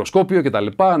όλα στο μικροσκόπιο κτλ.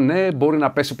 Ναι, μπορεί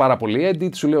να πέσει πάρα πολύ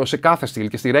edit. Σου λέω σε κάθε στυλ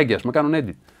και στη reggae, ας πούμε, κάνουν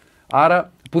edit.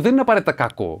 Άρα, που δεν είναι απαραίτητα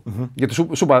κακό. Γιατί σου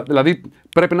είπα, δηλαδή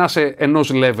πρέπει να είσαι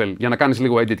ενός level για να κάνεις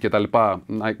λίγο edit κτλ.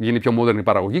 Να γίνει πιο modern η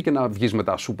παραγωγή και να βγεις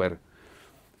μετά super.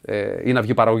 Ή να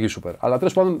βγει παραγωγή super. Αλλά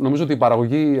τέλος πάντων, νομίζω ότι η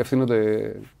παραγωγή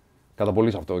ευθύνονται κατά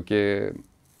πολύ σε αυτό. Και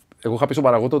εγώ είχα πει στον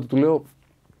παραγωγό ότι του λέω: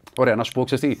 ωραία, να σου πω,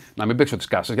 ξέρεις τι, να μην παίξω τις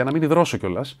κάσες για να μην υδρώσω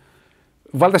κιόλας.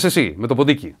 Βάλτε σε εσύ με το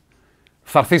ποντίκι.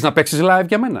 Θα έρθεις να παίξεις live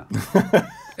για μένα.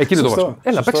 Εκεί είναι το βασικό.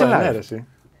 Έλα, παίξε live.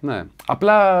 Ναι.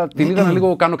 Απλά την είδα να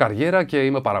λίγο κάνω καριέρα και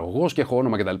είμαι παραγωγός και έχω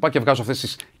όνομα κτλ. Και βγάζω αυτές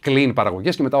τις clean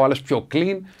παραγωγές και μετά ο άλλος πιο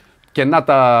clean. Και να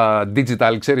τα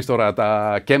digital, ξέρεις τώρα,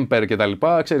 τα camper κτλ.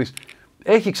 Ξέρεις.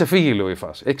 Έχει ξεφύγει, λέω η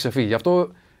φάση. Έχει ξεφύγει. Γι'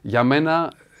 αυτό για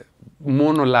μένα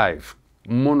μόνο live.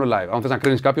 Μόνο live. Αν θες να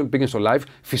κρίνεις κάποιον, πήγαινε στο live.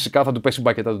 Φυσικά θα του πέσει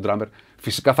μπακετά του drummer.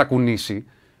 Φυσικά θα κουνήσει.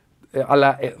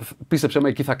 Αλλά πίστεψέ με,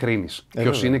 εκεί θα κρίνεις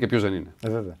ποιος είναι και ποιος δεν είναι.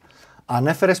 Βέβαια.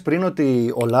 Ανέφερες πριν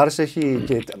ότι ο Lars έχει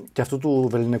και αυτού του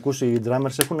βεληνικού οι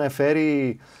drummers έχουν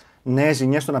φέρει νέες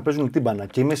ζηνιές στο να παίζουν τύμπανα.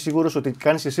 Και είμαι σίγουρος ότι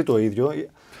κάνεις εσύ το ίδιο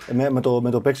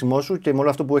με το παίξιμό σου και με όλο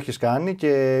αυτό που έχεις κάνει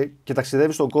και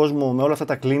ταξιδεύεις στον κόσμο με όλα αυτά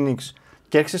τα clinics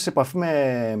και έρχεσαι σε επαφή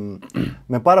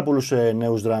με πάρα πολλούς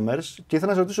νέους drummers. Και ήθελα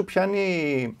να σε ρωτήσω ποια είναι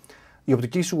η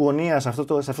οπτική σου γωνία σε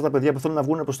αυτά τα παιδιά που θέλουν να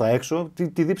βγουν προς τα έξω,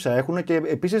 τι δίψα έχουν, και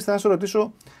επίσης ήθελα να σε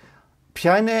ρωτήσω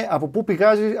ποια είναι, από πού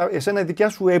πηγάζει εσένα η δικιά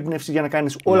σου έμπνευση για να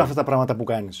κάνεις όλα αυτά τα πράγματα που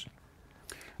κάνεις.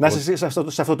 Να είσαι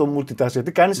σε αυτό το multitask,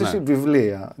 γιατί κάνεις εσύ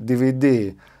βιβλία,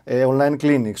 DVD, online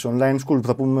clinics, online school που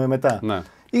θα πούμε μετά. Ναι.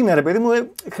 Είναι, ρε παιδί μου,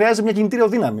 χρειάζεται μια κινητήριο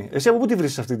δύναμη. Εσύ από πού τη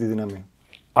βρίσκεις αυτή τη δύναμη?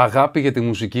 Αγάπη για τη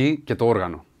μουσική και το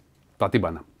όργανο. Τα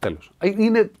τύμπανα. Τέλος.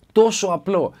 Είναι τόσο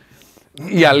απλό.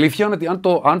 Η αλήθεια είναι ότι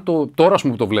αν τώρα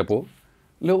που το βλέπω,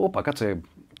 λέω, όπα, κάτσε,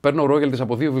 παίρνω royalties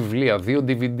από 2 βιβλία, 2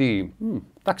 DVD.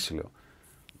 Εντάξει, λέω.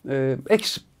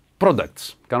 Έχεις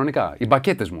products, κανονικά. Οι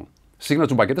μπακέτες μου.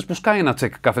 Signature μπακέτες που σκάει ένα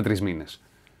τσεκ κάθε 3 μήνες.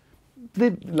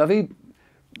 Δηλαδή,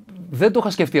 δεν το είχα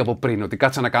σκεφτεί από πριν ότι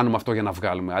κάτσε να κάνουμε αυτό για να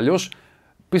βγάλουμε. Αλλιώς,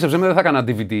 πίστεψε με, δεν θα έκανα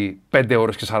DVD 5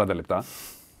 ώρες και 40 λεπτά,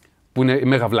 που είναι η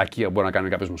μέγα βλακεία που μπορεί να κάνει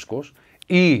κάποιος μουσικός,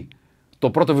 ή το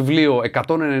πρώτο βιβλίο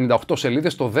 198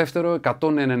 σελίδες, το δεύτερο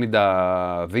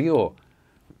 192.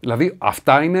 Δηλαδή,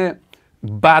 αυτά είναι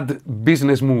bad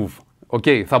business move.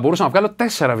 Okay, θα μπορούσα να βγάλω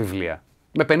 4 βιβλία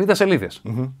με 50 σελίδες.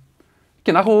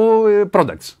 Και να έχω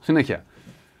products συνέχεια.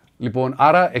 Λοιπόν,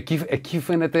 άρα εκεί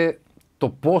φαίνεται το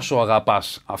πόσο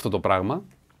αγαπάς αυτό το πράγμα.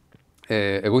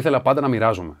 Εγώ ήθελα πάντα να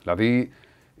μοιράζομαι. Δηλαδή,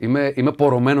 είμαι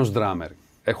πορωμένος drummer.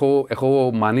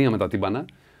 Έχω μανία με τα τύμπανα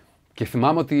και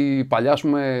θυμάμαι ότι παλιά,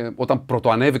 όταν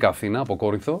πρωτοανέβηκα Αθήνα από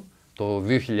Κόρινθο, το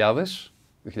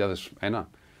 2001,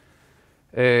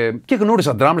 και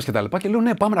γνώριζα drummers και τα λοιπά και λέω,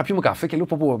 ναι, πάμε να πιούμε καφέ, και λέω,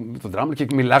 πω τον drummer, και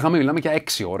μιλάμε για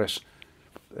 6 ώρες.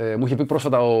 Μου είχε πει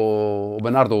πρόσφατα ο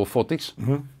Μπενάρντο ο Φώτης,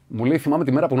 μου λέει, θυμάμαι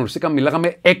τη μέρα που γνωριστήκαμε,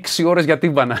 μιλάγαμε 6 ώρες για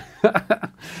τύμπανα.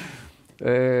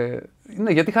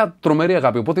 Ναι, γιατί είχα τρομερή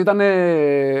αγάπη, οπότε ήταν,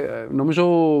 νομίζω,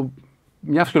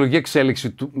 μια φυσιολογική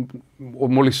εξέλιξη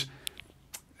μόλις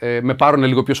με πάρουν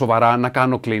λίγο πιο σοβαρά να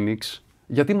κάνω clinics,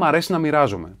 γιατί μου αρέσει να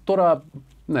μοιράζομαι. Τώρα,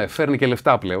 ναι, φέρνει και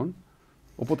λεφτά πλέον.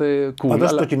 Οπότε, cool. Πάντως,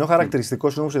 αλλά... το κοινό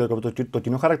χαρακτηριστικό, το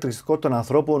κοινό χαρακτηριστικό των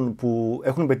ανθρώπων που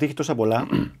έχουν πετύχει τόσα πολλά,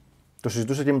 το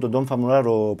συζητούσα και με τον Ντόμ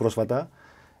Φαμουράρο πρόσφατα,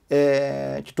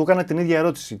 και του έκανα την ίδια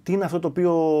ερώτηση. Τι είναι αυτό το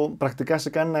οποίο πρακτικά σε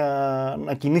κάνει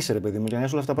να κινείσαι, ρε παιδί μου, για να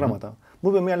είσαι όλα αυτά τα πράγματα? Μου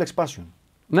είπε μία λέξη passion.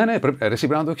 Ναι, εσύ πρέπει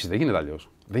να το έχεις. Δεν γίνεται αλλιώς.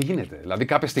 Δεν γίνεται. Δηλαδή,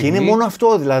 κάποια στιγμή. Και είναι μόνο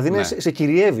αυτό, δηλαδή, ναι. Σε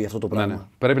κυριεύει αυτό το πράγμα. Ναι.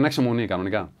 Πρέπει να έχεις αιμονή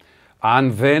κανονικά.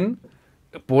 Αν δεν,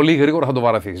 πολύ γρήγορα θα το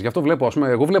βαρεθείς. Γι' αυτό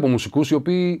εγώ βλέπω μουσικούς οι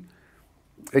οποίοι.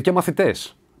 Και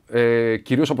μαθητές,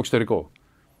 κυρίως από εξωτερικό.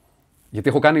 Γιατί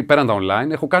έχω κάνει πέραν τα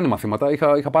online, έχω κάνει μαθήματα,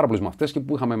 είχα πάρα πολλούς μαθητές και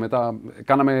που είχαμε μετά,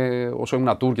 κάναμε όσο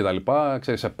ήμουν tour και τα λοιπά,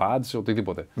 ξέρεις, σε pads,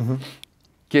 οτιδήποτε.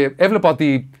 Και έβλεπα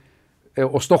ότι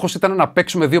ο στόχος ήταν να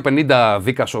παίξουμε 2.50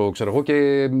 δίκασο, ξέρω εγώ,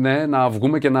 και ναι, να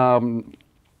βγούμε και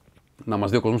να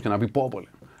μας δει ο κόσμος και να πει, πω,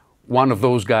 one of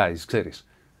those guys, ξέρεις.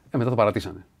 Μετά το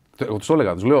παρατήσανε. Εγώ τους το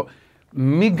έλεγα, τους λέω,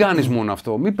 μην κάνεις μόνο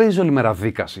αυτό, μην παίζεις όλη μέρα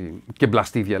δίκαση και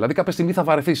μπλαστίδια. Δηλαδή, κάποια στιγμή θα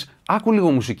βαρεθείς. Άκου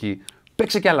λίγο μουσική,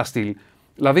 παίξε και άλλα στυλ.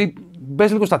 Δηλαδή,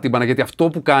 μπες λίγο στα τύμπανα, γιατί αυτό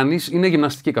που κάνεις είναι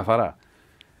γυμναστική καθαρά.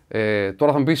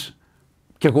 Τώρα θα μου πεις,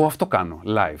 κι εγώ αυτό κάνω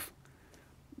live.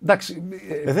 Εντάξει.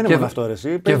 Δεν είναι μόνο αυτό,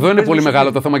 εσύ. Και εδώ είναι πολύ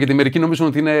μεγάλο το θέμα, γιατί μερικοί νομίζουν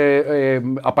ότι είναι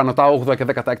απανωτά 8 και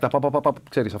 16.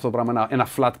 Ξέρεις αυτό το πράγμα, ένα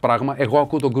flat πράγμα. Εγώ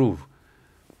ακούω το groove.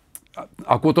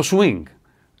 Ακούω το swing.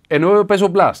 Ενώ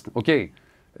παίζω blast. Okay.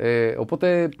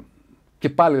 Οπότε και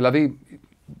πάλι, δηλαδή,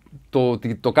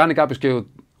 το κάνει κάποιος και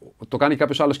το κάνει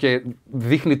κάποιος άλλος και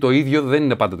δείχνει το ίδιο, δεν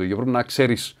είναι πάντα το ίδιο. Πρέπει να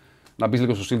ξέρεις να μπεις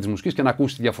λίγο στο στυλ της μουσικής και να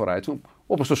ακούσεις τη διαφορά. Έτσι.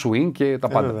 Όπως το swing και τα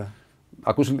πάντα.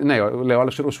 Ναι, λέω άλλο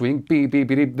ξέρω swing,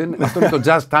 αυτό είναι το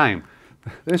jazz time.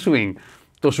 Δεν είναι swing.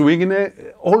 Το swing είναι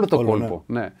όλο το κόλπο.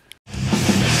 Ναι.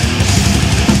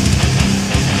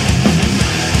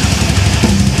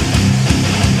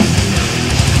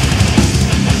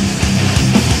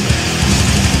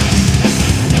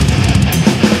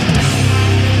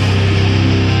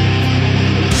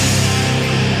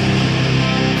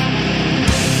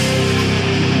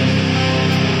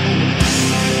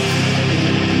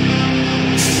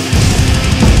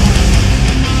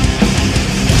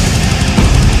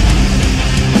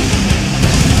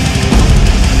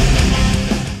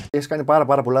 Έχεις κάνει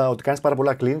ότι κάνεις πάρα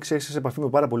πολλά clean, έχεις σε επαφή με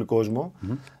πάρα πολύ κόσμο.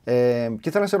 Και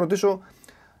ήθελα να σε ρωτήσω,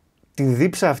 τη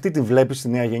δίψα αυτή τη βλέπεις στη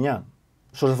νέα γενιά,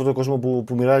 σε όλο αυτό το κόσμο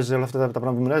που μοιράζεσαι, όλα αυτά τα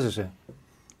πράγματα που μοιράζεσαι?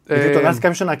 Γιατί το να έρθει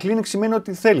κάποιος σε ένα clean σημαίνει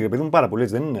ότι θέλει, επειδή μου πάρα πολύ,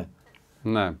 έτσι δεν είναι?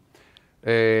 Ναι.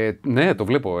 Ναι, το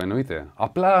βλέπω, εννοείται.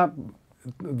 Απλά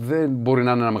δεν μπορεί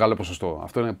να είναι ένα μεγάλο ποσοστό.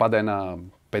 Αυτό είναι πάντα ένα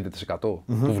 5%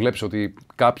 που βλέπεις ότι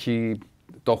κάποιοι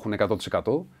το έχουν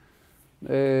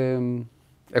 100%.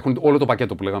 Έχουν όλο το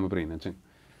πακέτο που λέγαμε πριν, έτσι.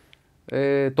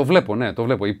 Το βλέπω, ναι, το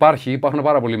βλέπω. Υπάρχουν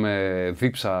πάρα πολλοί με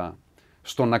δίψα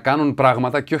στο να κάνουν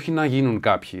πράγματα και όχι να γίνουν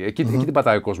κάποιοι. Εκεί την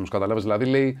πατάει ο κόσμος, καταλάβες. Δηλαδή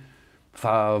λέει,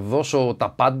 θα δώσω τα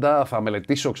πάντα, θα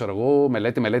μελετήσω, ξέρω εγώ,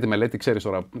 μελέτη, ξέρεις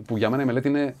τώρα, που για μένα η μελέτη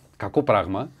είναι κακό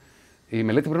πράγμα. Η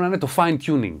μελέτη πρέπει να είναι το fine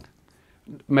tuning.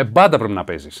 Με μπάντα πρέπει να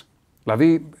παίζεις.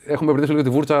 Δηλαδή, έχουμε μπερδέψει λίγο τη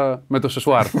βούρτσα με το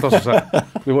σεσουάρ.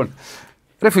 Λοιπόν,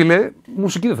 ρε φίλε,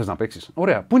 μουσική δεν θες να παίξεις.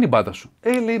 Ωραία, πού είναι η μπάντα σου?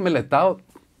 Λέει, μελετάω.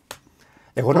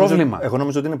 Πρόβλημα. Εγώ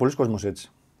νομίζω ότι είναι πολλοί κόσμος έτσι.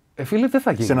 Φίλε, δεν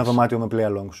θα γίνει. Σε ένα δωμάτιο με play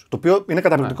alongs. Το οποίο είναι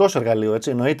καταπληκτικό εργαλείο, έτσι,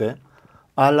 εννοείται.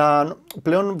 Αλλά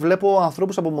πλέον βλέπω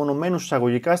ανθρώπους απομονωμένους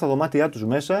εισαγωγικά στα δωμάτια τους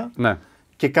μέσα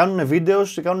και κάνουν βίντεο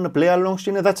και κάνουν play alongs και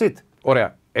είναι that's it.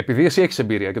 Ωραία. Επειδή εσύ έχεις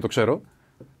εμπειρία και το ξέρω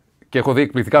και έχω δει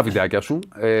εκπληκτικά βιντεάκια σου,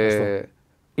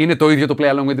 είναι το ίδιο το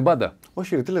play along με την μπάντα?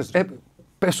 Όχι, ρε, τι λες?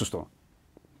 Πες τους το.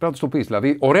 Πρέπει να τους το πεις.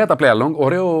 Δηλαδή, ωραία τα play along,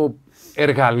 ωραίο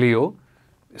εργαλείο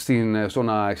στο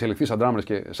να εξελιχθεί σαν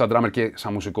drummer και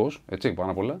σαν μουσικός, έτσι,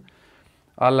 πάνω απ' όλα.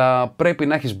 Αλλά πρέπει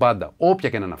να έχεις μπάντα, όποια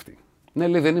και να είναι αυτή. Ναι,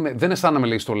 λέει, δεν αισθάνομαι,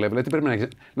 λέει, στο level, γιατί πρέπει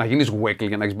να γίνεις Weckl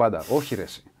για να έχεις μπάντα. Όχι ρε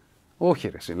εσύ. Όχι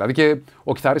ρε εσύ. Δηλαδή και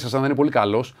ο κιθάριστας, αν δεν είναι πολύ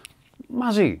καλός,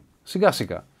 μαζί, σιγά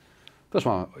σιγά. Τέλος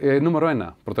πάντων, νούμερο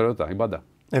 1, προτεραιότητα, η μπάντα.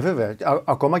 Βέβαια.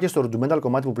 Ακόμα και στο rudimental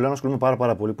κομμάτι που πλέον ασχολούμαι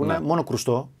πάρα πολύ, που είναι μόνο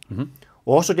κρουστό,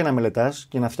 όσο και να μελετάς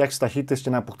και να φτιάξεις ταχύτητες και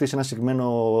να αποκτήσεις ένα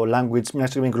συγκεκριμένο language, μια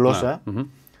συγκεκριμένη γλώσσα,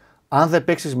 αν δεν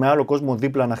παίξεις με άλλο κόσμο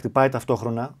δίπλα να χτυπάει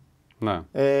ταυτόχρονα,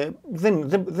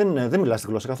 δεν μιλάς τη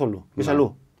γλώσσα καθόλου. Είσαι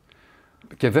αλλού.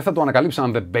 Και δεν θα το ανακαλύψεις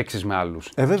αν δεν παίξεις με άλλους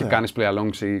και κάνεις play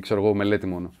alongs ή ξέρω εγώ μελέτη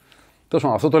μόνο. Τέλος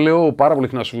πάντων, αυτό το λέω πάρα πολύ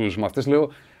συχνά στους μαθητές.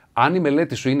 Λέω, αν η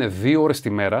μελέτη σου είναι 2 ώρες τη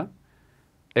μέρα,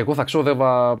 εγώ θα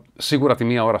ξόδευα σίγουρα τη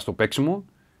 1 ώρα στο παίξιμο.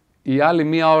 Η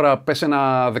άλλη 1 ώρα πες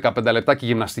ένα 15 λεπτάκι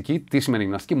γυμναστική. Τι σημαίνει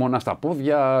γυμναστική? Μόνα στα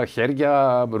πόδια,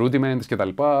 χέρια, rudiments κτλ.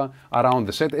 Around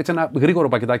the set. Έτσι ένα γρήγορο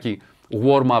πακετάκι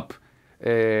warm-up,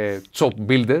 chop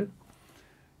builder.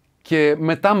 Και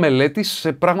μετά μελέτης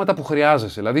σε πράγματα που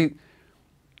χρειάζεσαι. Δηλαδή,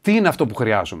 τι είναι αυτό που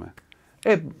χρειάζομαι?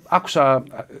 Άκουσα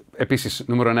επίσης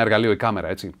νούμερο 1 εργαλείο η κάμερα,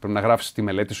 έτσι. Πρέπει να γράφεις τη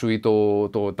μελέτη σου ή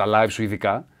τα live σου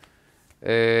ειδικά.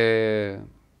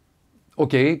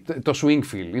 Το swing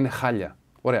feel είναι χάλια.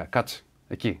 Ωραία, κάτσε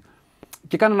εκεί.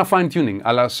 Και κάνε ένα fine tuning.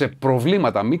 Αλλά σε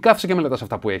προβλήματα, μην κάθεσαι και μελετάς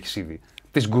αυτά που έχεις ήδη.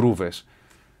 Τις γκρούβες.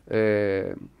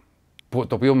 Το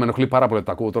οποίο με ενοχλεί πάρα πολύ,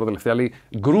 τα ακούω τώρα τελευταία. Λέει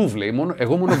groove, λέει.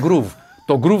 Εγώ μόνο groove.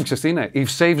 Το groove, ξέρεις τι είναι? Η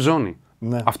safe zone.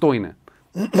 Ναι. Αυτό είναι.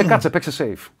 Κάτσε, παίξε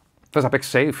safe. Θες να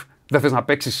παίξεις safe? Δεν θες να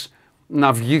παίξεις,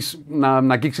 να βγεις, να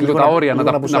αγγίξεις λίγο τα όρια,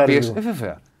 να πιέσεις?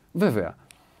 Βέβαια.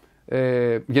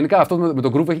 Γενικά αυτό με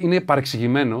το groove είναι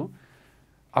παρεξηγημένο.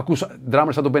 Ακούς drummer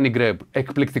σαν τον Benny Greb,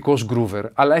 εκπληκτικός groover,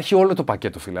 αλλά έχει όλο το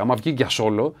πακέτο, φίλε. Άμα βγει για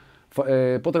solo,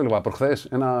 πότε έλεγα προχθές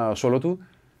ένα solo του,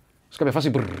 σε κάποια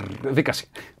φάση δίκαση.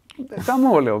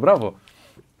 Καμό, λέω, μπράβο.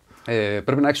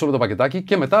 Πρέπει να έχεις όλο το πακετάκι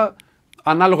και μετά,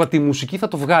 ανάλογα τη μουσική, θα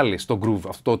το βγάλεις το groove,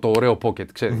 αυτό το ωραίο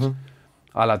pocket, ξέρεις.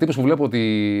 Αλλά τύπος που βλέπω ότι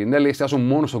ναι, λέει εστιάζω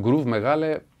μόνο στο groove,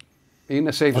 μεγάλε,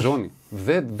 είναι safe zone.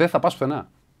 Δεν θα πας πουθενά.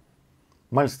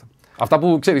 Μάλιστα. Αυτά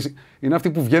που ξέρεις, είναι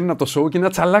αυτοί που βγαίνουν από το show και είναι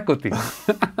ατσαλάκωτοι.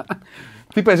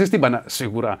 Τι παίζεις, τι μπανα,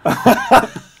 σίγουρα.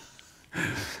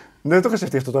 Ναι, δεν το είχα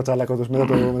σκεφτεί αυτό το ατσαλάκωτος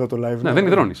μετά το live. Ναι, δεν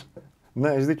υδρώνεις. Ναι,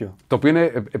 έχεις δίκιο. Το οποίο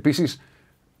είναι επίσης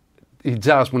η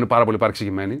jazz που είναι πάρα πολύ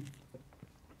παρεξηγημένη.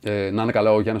 Να είναι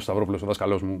καλά ο Γιάννης Σταυρόπουλος, ο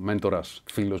δάσκαλός μου, μέντορας,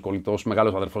 φίλος, κολλητός,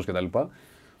 μεγάλος αδερφός κτλ.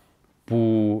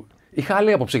 Που είχα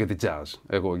άλλη άποψη για τη jazz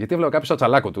εγώ. Γιατί έβλεπα κάποιους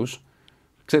ατσαλάκωτους,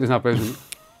 ξέρεις να παίζουν.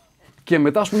 Και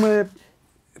μετά, ας πούμε,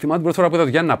 θυμάμαι την πρώτη φορά που είδα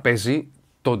τον Γιάννη να παίζει,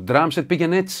 το drum set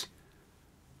πήγαινε έτσι.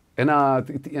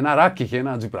 Ένα ράκι είχε,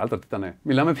 ένα Gibraltar, τι ήταν.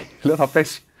 Μιλάμε, λέω θα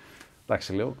πέσει.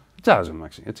 Εντάξει, λέω, jazz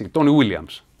εντάξει. Tony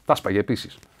Williams. Τα σπαγε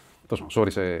επίσης.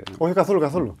 Όχι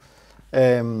καθόλου.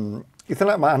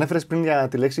 Ανέφερες πριν για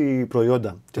τη λέξη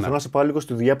προϊόντα. Και θέλω να σε πάω λίγο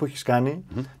στη δουλειά που έχεις κάνει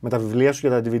με τα βιβλία σου και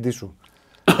τα DVD σου.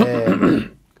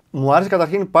 Μου άρεσε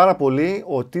καταρχήν πάρα πολύ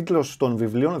ο τίτλος των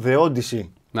βιβλίων The Odyssey.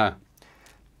 Ναι.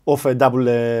 Of a double.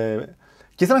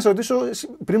 Και ήθελα να σε ρωτήσω,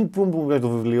 πριν που πούμε το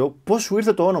βιβλίο, πώς σου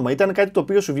ήρθε το όνομα. Ήταν κάτι το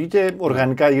οποίο σου βγήκε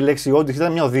οργανικά, η λέξη Odyssey,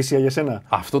 ήταν μια οδύσσια για σένα.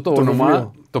 Αυτό το όνομα,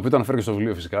 βιβλίο, το οποίο το αναφέρω και στο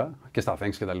βιβλίο φυσικά και στα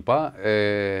thanks και τα λοιπά,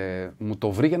 μου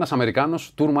το βρήκε ένας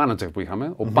Αμερικάνος tour manager που είχαμε,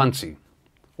 ο Punchy,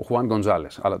 ο Juan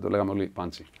Gonzalez, αλλά το λέγαμε όλοι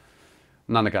Punchy.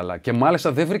 Να είναι καλά. Και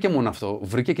μάλιστα δεν βρήκε μόνο αυτό,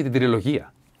 βρήκε και την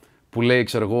τριλογία. Που λέει,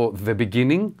 ξέρω εγώ, The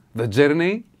Beginning, The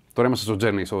Journey, τώρα είμαστε στο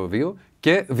Journey στο 2,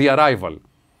 και The Arrival,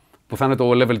 που θα είναι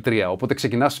το level 3. Οπότε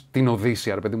ξεκινάς την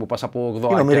Οδύσσια, ρε παιδί μου, πας από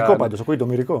 8. Είναι ομηρικό πάντως, ακούγεται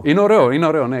ομηρικό. Είναι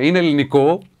ωραίο, ναι. Είναι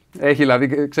ελληνικό, έχει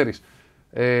δηλαδή, ξέρεις.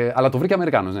 Αλλά το βρήκε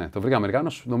Αμερικάνος, ναι. Το βρήκε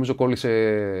Αμερικάνος, νομίζω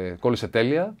κόλλησε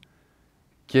τέλεια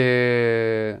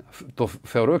και το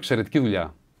θεωρώ εξαιρετική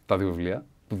δουλειά τα δύο βιβλία.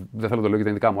 Δεν θέλω να το λέω για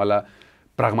τα δικά μου, αλλά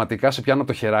πραγματικά σε πιάνουν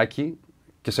από το χεράκι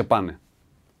και σε πάνε.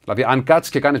 Δηλαδή, αν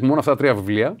κάτσεις και κάνεις μόνο αυτά τα τρία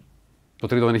βιβλία, το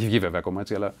τρίτο δεν έχει βγει βέβαια ακόμα,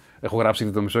 έτσι, αλλά έχω γράψει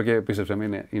ήδη το μισό και πίστεψε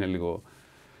με, είναι λίγο.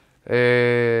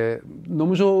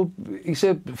 Νομίζω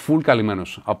είσαι full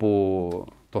καλυμμένος από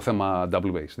το θέμα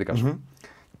double bass, δικά σου.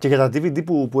 Και για τα DVD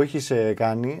που έχεις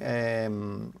κάνει,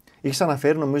 είχες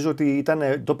αναφέρει νομίζω ότι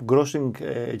ήταν top grossing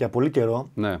για πολύ καιρό.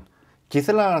 Ναι. Και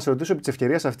ήθελα να σε ρωτήσω επί της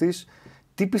ευκαιρίας αυτής,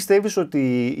 τι πιστεύεις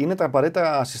ότι είναι τα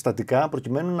απαραίτητα συστατικά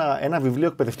προκειμένου ένα βιβλίο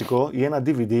εκπαιδευτικό ή ένα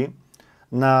DVD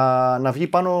να βγει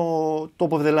πάνω top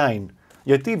of the line.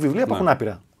 Γιατί βιβλία υπάρχουν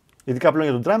άπειρα. Ειδικά πλέον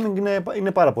για το drumming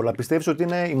είναι πάρα πολλά. Πιστεύεις ότι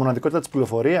είναι η μοναδικότητα της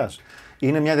πληροφορίας,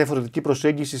 είναι μια διαφορετική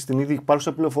προσέγγιση στην ήδη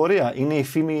υπάρχουσα πληροφορία, είναι η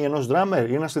φήμη ενός drummer,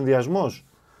 είναι ένας συνδυασμός?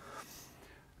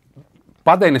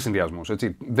 Πάντα είναι συνδυασμός,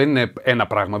 έτσι. Δεν είναι ένα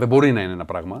πράγμα, δεν μπορεί να είναι ένα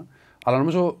πράγμα. Αλλά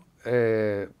νομίζω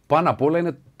πάνω απ' όλα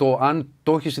είναι το αν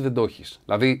το έχεις ή δεν το έχεις.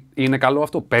 Δηλαδή, είναι καλό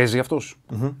αυτό, παίζει αυτός.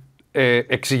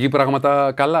 Εξηγεί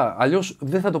πράγματα καλά. Αλλιώς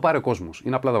δεν θα το πάρει ο κόσμος.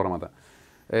 Είναι απλά τα πράγματα.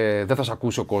 Δεν θα σε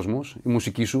ακούσει ο κόσμος, η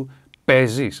μουσική σου.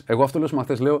 Παίζεις. Εγώ αυτό λέω στους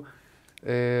μαθητές, λέω.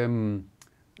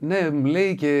 Ναι,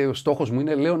 λέει και ο στόχος μου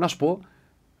είναι, λέω, να σου πω,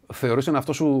 θεωρείς τον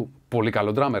εαυτό σου πολύ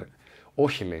καλό drummer?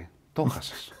 Όχι, λέει. Το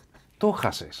χάσες. Το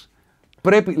χάσες.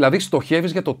 Πρέπει, δηλαδή,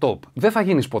 στοχεύεις για το top. Δεν θα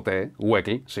γίνεις ποτέ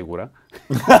Weckl, σίγουρα.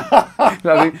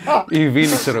 Δηλαδή, η Βίνη,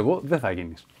 ξέρω εγώ, δεν θα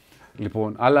γίνεις.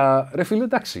 Λοιπόν, αλλά ρε φίλε,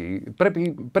 εντάξει,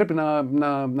 πρέπει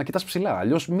να κοιτάς ψηλά,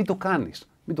 αλλιώς μην το κάνεις.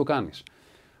 Μην το κάνεις.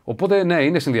 Οπότε, ναι,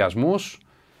 είναι συνδυασμός.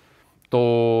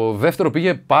 Το δεύτερο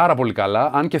πήγε πάρα πολύ καλά,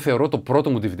 αν και θεωρώ το πρώτο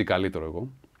μου DVD καλύτερο εγώ,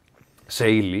 σε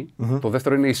ύλη. Το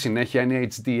δεύτερο είναι η συνέχεια, είναι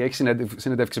HD, έχει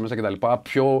συνεντεύξει μέσα κτλ.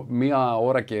 Πιο 1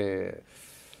 ώρα και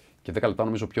 10 λεπτά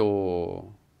νομίζω πιο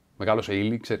μεγάλο σε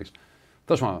ύλη, ξέρεις.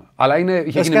 Αλλά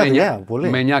είχε γίνει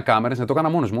με 9 κάμερες, ναι, το έκανα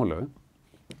μόνος μου όλο.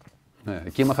 Ναι,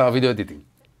 εκεί έμαθα video editing.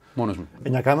 Μόνος μου.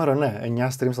 9 κάμερα, ναι. 9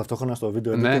 streams ταυτόχρονα στο video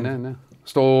editing. Ναι.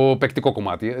 Στο παικτικό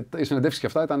κομμάτι. Οι συνεντεύξεις και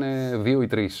αυτά ήταν 2 ή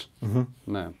 3.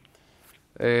 Ναι.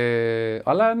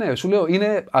 Αλλά ναι, σου λέω,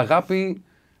 είναι αγάπη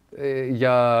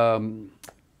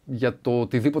για το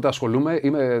οτιδήποτε ασχολούμαι.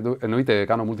 Εννοείται,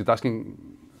 κάνω multitasking.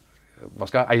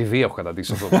 Βασικά, αηδία έχω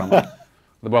καταντήσει αυτό το πράγμα.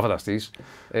 Δεν μπορώ να φανταστείς.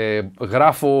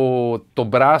 Γράφω το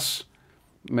brass.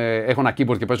 Έχω ένα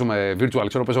keyboard και παίζω με virtual,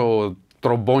 ξέρω, παίζω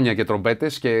τρομπόνια και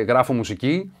τρομπέτες και γράφω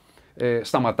μουσική.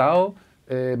 Σταματάω.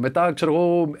 Μετά, ξέρω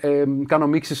εγώ, κάνω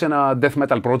μίξη σε ένα death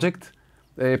metal project.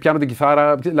 Πιάνω την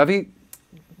κιθάρα. Δηλαδή,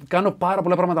 κάνω πάρα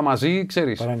πολλά πράγματα μαζί,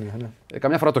 ξέρεις. Παράνοια, ναι.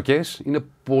 Καμιά φορά το κες. Είναι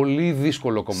πολύ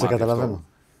δύσκολο κομμάτι. Σε καταλαβαίνω. Αυτό.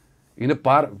 Είναι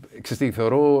ξέρεις τι,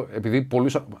 θεωρώ, επειδή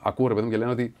πολλούς ακούω ρε παιδί μου και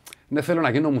λένε ότι ναι, θέλω να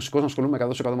γίνω μουσικός, να ασχολούμαι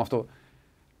 100% με αυτό.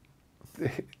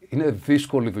 Είναι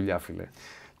δύσκολη δουλειά, φίλε.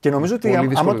 Και νομίζω ότι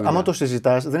άμα το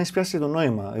συζητάς, δεν έχει πιάσει το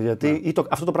νόημα. Γιατί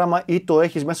αυτό το πράγμα ή το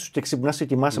έχεις μέσα σου και ξυπνάς και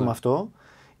κοιμάσαι με αυτό,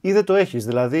 ή δεν το έχεις.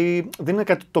 Δηλαδή, δεν είναι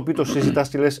κάτι το οποίο το συζητάς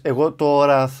και λες, εγώ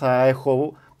τώρα θα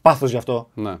έχω πάθος γι' αυτό.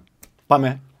 Ναι.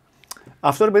 Πάμε.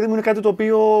 Αυτό ρε παιδί μου είναι κάτι το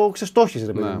οποίο ξεστόχιζε,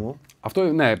 ρε παιδί μου. Αυτό,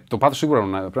 ναι, το πάθος σίγουρα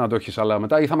πρέπει να το έχεις, αλλά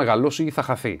μετά ή θα μεγαλώσει ή θα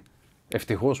χαθεί.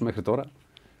 Ευτυχώς μέχρι τώρα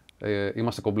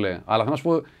είμαστε κομπλέ. Αλλά θέλω να σου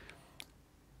πω,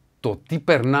 το τι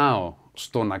περνάω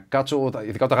στο να κάτσω,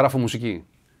 ειδικά όταν γράφω μουσική,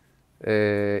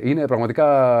 είναι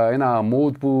πραγματικά ένα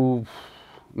mood που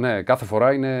ναι, κάθε φορά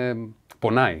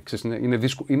πονάει, ξέρεις,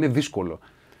 είναι δύσκολο.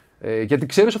 Γιατί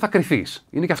ξέρεις ότι θα κρυφείς.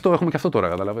 Είναι και αυτό, έχουμε και αυτό τώρα,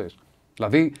 καταλαβαίνεις.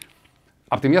 Δηλαδή,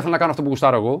 απ' τη μία θέλω να κάνω αυτό που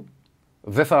γουστάρω εγώ,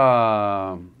 δεν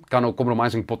θα κάνω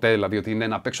compromising ποτέ, δηλαδή ότι είναι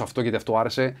να παίξω αυτό γιατί αυτό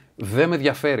άρεσε, δεν με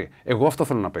ενδιαφέρει. Εγώ αυτό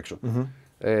θέλω να παίξω.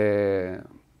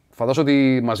 Φαντάζομαι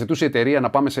ότι μας ζητούσε η εταιρεία να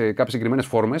πάμε σε κάποιες συγκεκριμένες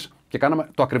φόρμες και κάναμε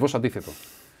το ακριβώς αντίθετο.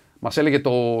 Μας έλεγε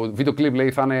το βίντεο κλιπ,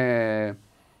 λέει,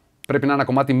 πρέπει να είναι ένα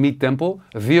κομμάτι mid-tempo,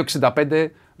 2.65,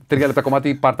 3 λεπτά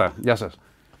κομμάτι, πάρτα, γεια σας.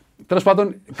 Τέλος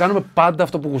πάντων, κάνουμε πάντα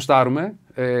αυτό που γουστάρουμε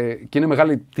και είναι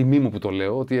μεγάλη τιμή μου που το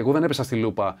λέω, ότι εγώ δεν έπεσα στη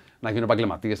λούπα να γίνω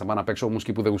επαγγελματίας, να πάω να παίξω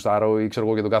μουσική που δεν γουστάρω ή ξέρω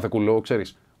εγώ για τον κάθε κουλό,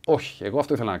 ξέρεις. Όχι, εγώ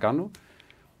αυτό ήθελα να κάνω.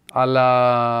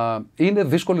 Αλλά είναι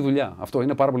δύσκολη δουλειά. Αυτό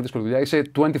είναι πάρα πολύ δύσκολη δουλειά. Είσαι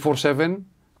 24/7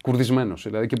 κουρδισμένος.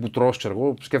 Δηλαδή εκεί που τρως, ξέρω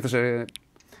εγώ, σκέφτεσαι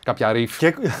κάποια ρίφ.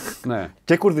 Ναι.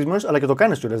 Και κουρδισμένος, αλλά και το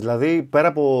κάνεις κιόλας. Δηλαδή πέρα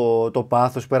από το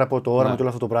πάθος, πέρα από το όραμα και όλο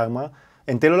αυτό το πράγμα,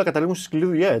 εν τέλει όλα καταλήγουν στη σκληρή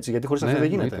δουλειά, έτσι. Γιατί χωρίς αυτό δεν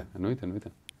γίνεται.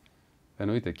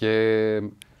 Εννοείται. Και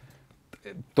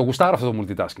το γουστάρω αυτό το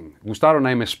multitasking. Γουστάρω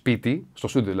να είμαι σπίτι, στο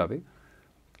studio δηλαδή,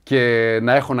 και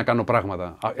να έχω να κάνω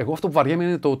πράγματα. Εγώ αυτό που βαριέμαι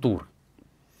είναι το tour.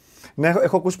 Ναι,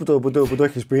 έχω ακούσει που το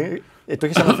έχεις πει. Το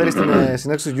έχεις αναφέρει στην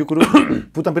συνέντευξη του U-Group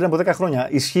που ήταν πριν από 10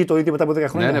 χρόνια. Ισχύει το ίδιο μετά από 10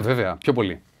 χρόνια? Ναι, βέβαια. Πιο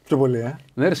πολύ. Πιο πολύ,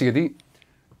 Ναι, ρε, γιατί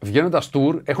βγαίνοντας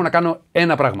tour έχω να κάνω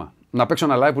ένα πράγμα. Να παίξω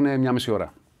ένα live που είναι 1,5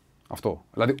 ώρα. Αυτό.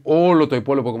 Δηλαδή όλο το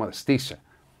υπόλοιπο κομμάτι. Στήσε.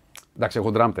 Εντάξει,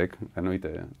 έχω drum tech,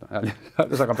 εννοείται.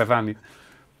 Αλλιώς θα είχα πεθάνει.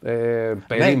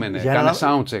 Περίμενε, κάνε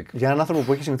soundcheck. Για έναν άνθρωπο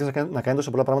που έχει συνηθίσει να κάνει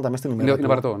τόσο πολλά πράγματα μέσα στην ημέρα. Είναι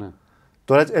βαρετό, ναι.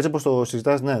 Τώρα έτσι όπως το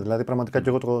συζητάς, ναι, δηλαδή πραγματικά και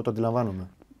εγώ το αντιλαμβάνομαι.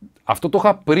 Αυτό το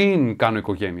είχα πριν κάνω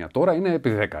οικογένεια. Τώρα είναι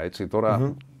επί 10, έτσι.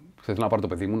 Τώρα θέλω να πάρω το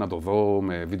παιδί μου να το δω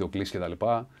με βίντεο κλίση κτλ.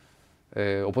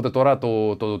 Οπότε τώρα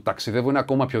το ταξιδεύω είναι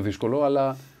ακόμα πιο δύσκολο,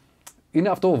 αλλά είναι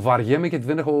αυτό. Βαριέμαι γιατί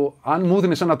δεν έχω. Αν μου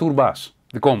έδινες ένα tour bus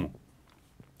δικό μου,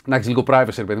 να έχεις λίγο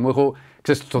privacy, ρε παιδί μου,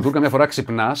 ξέρεις, στον tour καμιά φορά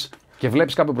ξυπνάς και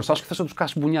βλέπεις κάποιον μπροστά σου και θες να τους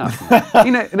κάσεις μπουνιά.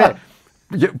 Ναι.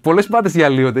 Πολλές πάντες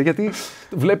διαλύονται γιατί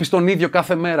βλέπεις τον ίδιο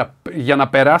κάθε μέρα. Για να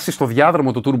περάσεις στο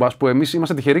διάδρομο του tour bus, που εμείς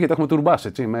είμαστε τυχεροί γιατί έχουμε tour bus,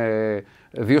 έτσι, με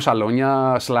 2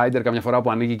 σαλόνια, slider καμιά φορά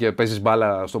που ανοίγει και παίζεις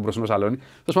μπάλα στο μπροστινό σαλόνι.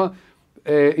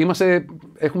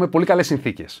 Έχουμε πολύ καλές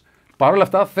συνθήκες. Παρ' όλα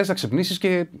αυτά θες να ξυπνήσεις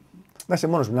και. Να είσαι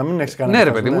μόνος μου, να μην έχεις κανένα. Ναι,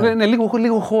 ρε παιδί μου, είναι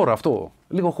λίγο χώρο αυτό.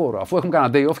 Λίγο χώρο. Αφού έχουμε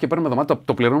κανένα day off και παίρνουμε δωμάτιο,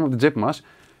 το πληρώνουμε από την τσέπη μας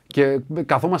και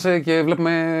καθόμαστε και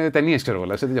βλέπουμε ταινίες, ξέρω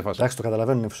εγώ. Εντάξει, το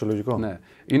καταλαβαίνω, είναι φυσιολογικό. Ναι.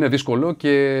 Είναι δύσκολο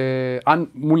και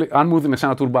αν μου έδινες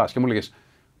ένα tour bus και μου έλεγες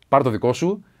πάρ' το δικό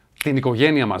σου, την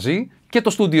οικογένεια μαζί και το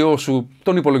στούντιό σου,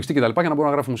 τον υπολογιστή κτλ. Για να μπορώ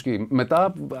να γράφω μουσική.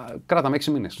 Μετά κράταμε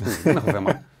 6 μήνες. Δεν έχω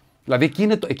θέμα. Δηλαδή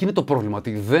εκεί είναι το πρόβλημα,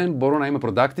 ότι δεν μπορώ να είμαι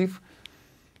productive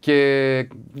και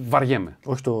βαριέμαι.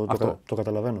 Όχι, το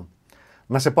καταλαβαίνω.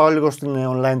 Να σε πάω λίγο στην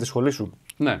online τη σχολή σου.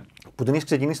 Ναι. Που την έχει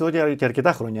ξεκινήσει εδώ και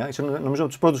αρκετά χρόνια. Είσαι νομίζω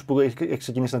από του πρώτου που έχει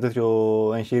ξεκινήσει ένα τέτοιο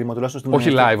εγχείρημα, τουλάχιστον στην Όχι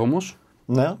live όμως.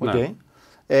 Ναι, οκ. Okay.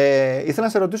 Ήθελα να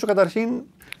σε ρωτήσω καταρχήν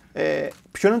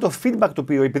ποιο είναι το feedback το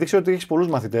οποίο, επειδή ξέρω ότι έχεις πολλούς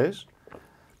μαθητές,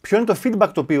 ποιο είναι το feedback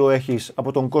το οποίο έχεις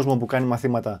από τον κόσμο που κάνει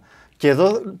μαθήματα. Και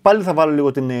εδώ πάλι θα βάλω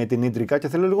λίγο την ίντρικα και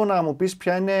θέλω λίγο να μου πεις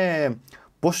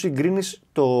πώς συγκρίνεις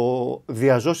το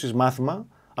διαζώσεις μάθημα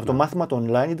από το μάθημα το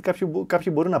online, γιατί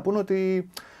κάποιοι μπορεί να πούνε ότι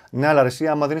ναι, αλλά εσύ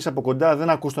άμα δεν είσαι από κοντά δεν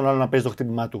ακούς τον άλλο να παίζει το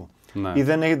χτύπημά του. Ναι. Ή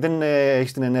δεν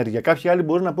έχεις την ενέργεια. Κάποιοι άλλοι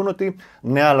μπορεί να πούνε ότι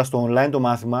ναι, αλλά στο online το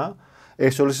μάθημα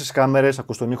έχεις όλες τις κάμερες,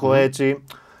 ακούς τον ήχο έτσι.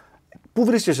 Πού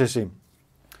βρίσκεσαι εσύ,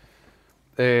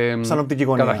 σαν οπτική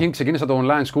γωνία? Καταρχήν ξεκίνησα το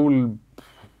online school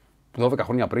 12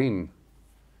 χρόνια πριν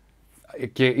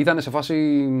και ήταν σε φάση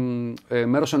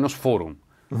μέρος ενός φόρουμ.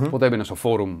 Οπότε έμπαινε στο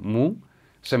φόρουμ μου,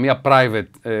 σε μια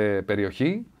private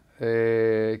περιοχή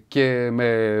και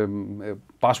με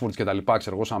passwords και τα λοιπά,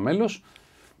 ξέρω εγώ, σαν μέλος.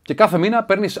 Και κάθε μήνα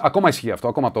παίρνεις, ακόμα ισχύει αυτό,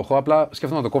 ακόμα το έχω, απλά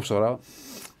σκέφτομαι να το κόψω τώρα.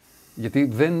 Γιατί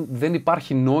δεν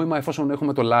υπάρχει νόημα εφόσον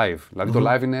έχουμε το live. Δηλαδή το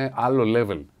live είναι άλλο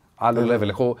level. Άλλο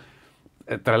level.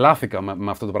 Τρελάθηκα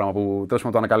με αυτό το πράγμα που τέλος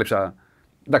πάντων το ανακάλυψα.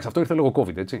 Εντάξει, αυτό ήρθε λόγω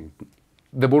COVID, έτσι.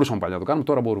 Δεν μπορούσαμε παλιά να το κάνουμε,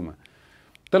 τώρα μπορούμε.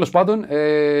 Τέλος πάντων,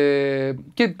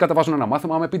 και καταβάζουν ένα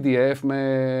μάθημα με PDF,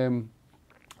 με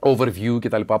overview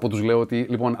κτλ. Που τους λέω ότι,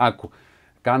 λοιπόν, άκου,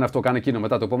 κάνε αυτό, κάνε εκείνο,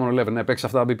 μετά το επόμενο level, ναι, παίξεις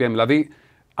αυτά τα BPM. Δηλαδή,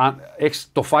 αν έχεις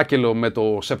το φάκελο με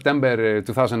το September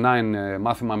 2009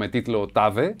 μάθημα με τίτλο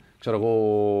TAVE, ξέρω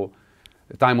εγώ,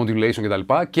 time modulation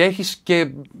κτλ. Και έχεις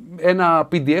και ένα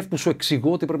PDF που σου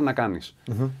εξηγώ τι πρέπει να κάνεις.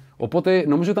 Οπότε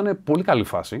νομίζω ήταν πολύ καλή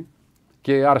φάση.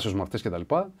 και άρεσε στους μαθητές κτλ.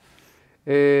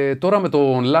 Τώρα με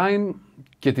το online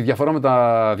και τη διαφορά με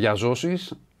τα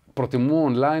διαζώσεις, προτιμώ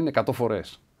online 100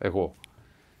 φορές εγώ.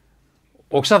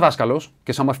 Όχι σαν δάσκαλος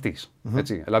και σαν μαθητής.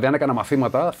 Δηλαδή, αν έκανα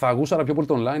μαθήματα, θα γούσταρα πιο πολύ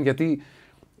το online γιατί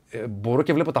μπορώ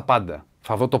και βλέπω τα πάντα.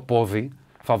 Θα δω το πόδι,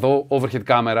 θα δω overhead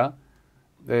κάμερα,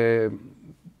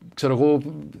 ξέρω εγώ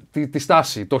τη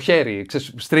στάση, το χέρι,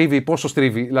 στρίβει, πόσο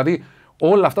στρίβει. Δηλαδή,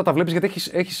 όλα αυτά τα βλέπεις γιατί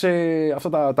έχεις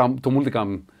αυτά το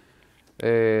multicam.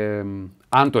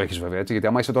 Αν το έχεις βέβαια, έτσι, γιατί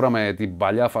άμα είσαι τώρα με την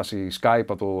παλιά φάση Skype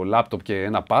από το laptop και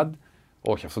ένα pad,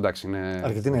 όχι, αυτό εντάξει είναι...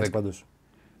 Αρκετή είναι έτσι πάντως.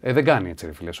 Δεν κάνει έτσι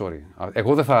ρε φίλε, sorry.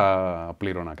 Εγώ δεν θα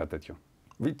πλήρωνα κάτι τέτοιο.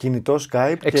 Κινητό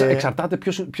Skype και... Εξαρτάται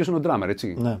ποιος είναι ο drummer,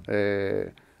 έτσι. Ναι.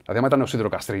 Δηλαδή, άμα ήταν ο Σίδερο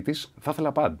Καστρίτης, θα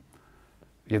ήθελα pad.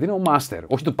 Γιατί είναι ο master,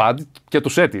 όχι το pad και το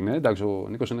set είναι. Εντάξει, ο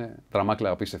Νίκος είναι τραμάκλα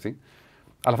απίστευτη.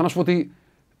 Αλλά θα να σου πω ότι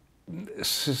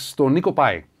στον Νίκο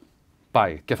πάει.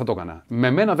 Πάει και θα το έκανα.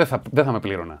 Με μένα δεν θα με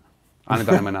πλήρωνα. Αν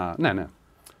ήταν εμένα. Ναι.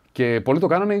 Και πολλοί το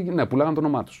κάνανε, ναι, πουλάγαν το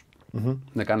όνομά τους.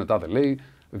 Ναι, κάνε τάδε, λέει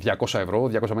 200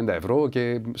 ευρώ, 250 ευρώ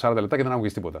και 40 λεπτά και δεν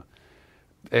άκουγες τίποτα.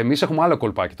 Εμείς έχουμε άλλο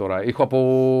κολπάκι τώρα. Έχω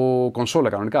από κονσόλα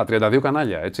κανονικά, 32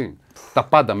 κανάλια, έτσι. Τα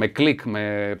πάντα, με κλικ,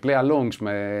 με play-alongs,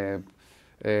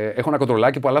 έχω ένα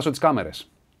κοντρολάκι που αλλάζω τις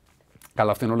κάμερες.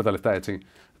 Καλά, αυτό είναι όλα τα λεφτά, έτσι.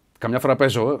 Καμιά φορά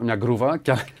παίζω μια γκρούβα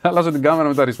και αλλάζω την κάμερα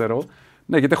με το αριστερό.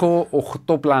 Ναι, γιατί έχω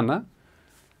 8 πλάνα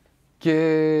και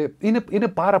είναι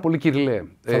πάρα πολύ κυριλέ.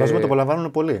 Φαντάζομαι το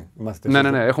απολαμβάνουν πολύ οι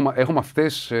μαθητές. Ναι. Έχω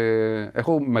μαθητές,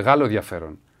 έχω μεγάλο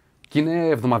ενδιαφέρον. Και είναι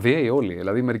εβδομαδιαίοι όλοι.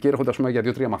 Δηλαδή, μερικοί έρχονται ας πούμε, για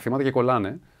 2-3 μαθήματα και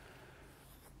κολλάνε.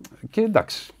 Και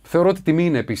εντάξει. Θεωρώ ότι η τιμή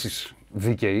είναι επίσης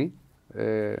δίκαιη.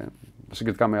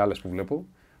 Συγκριτικά με άλλες που βλέπω.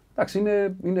 Εντάξει,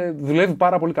 δουλεύει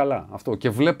πάρα πολύ καλά αυτό. Και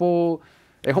βλέπω.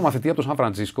 Έχω μαθητή από το Σαν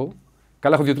Φραντζίσκο.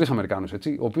 Καλά, έχω 2-3 Αμερικάνους,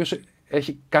 έτσι. Ο οποίος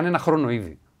έχει κάνει ένα χρόνο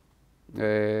ήδη.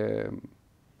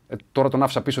 Τώρα τον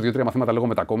άφησα πίσω 2-3 μαθήματα λόγω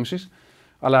μετακόμισης.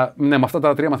 Αλλά ναι, με αυτά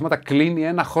τα 3 μαθήματα κλείνει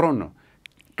ένα χρόνο.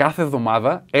 Κάθε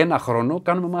εβδομάδα, ένα χρόνο,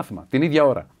 κάνουμε μάθημα. Την ίδια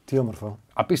ώρα. Τι όμορφο.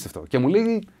 Απίστευτο. Και μου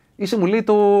λέει, μου λέει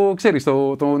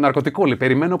το ναρκωτικό. Λέει,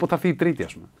 περιμένω πότε θα έρθει η Τρίτη,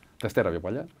 ας πούμε. Δευτέρα πιο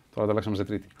παλιά. Τώρα το αλλάξαμε σε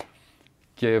Τρίτη.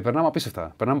 Και περνάμε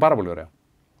απίστευτα. Περνάμε πάρα πολύ ωραία.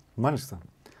 Μάλιστα.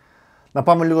 Να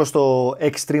πάμε λίγο στο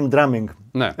extreme drumming.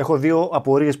 Ναι. Έχω 2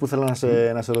 απορίες που θέλω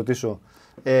να σε ρωτήσω.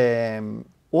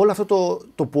 Όλο αυτό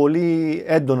το πολύ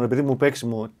έντονο, επειδή μου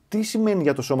παίξιμο, τι σημαίνει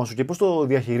για το σώμα σου και πώς το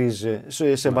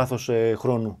διαχειρίζεσαι σε βάθος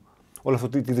χρόνου, όλη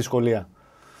αυτή τη δυσκολία?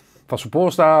 Θα σου πω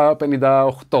στα 58.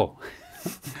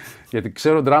 Γιατί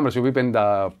ξέρω drummers οι οποίοι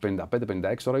 55-56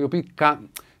 τώρα, οι οποίοι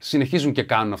συνεχίζουν και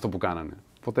κάνουν αυτό που κάνανε.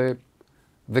 Οπότε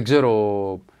δεν ξέρω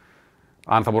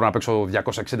αν θα μπορώ να παίξω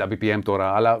 260 BPM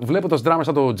τώρα, αλλά βλέποντας drummers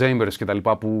σαν το Chambers και τα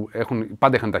λοιπά που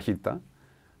πάντα είχαν ταχύτητα,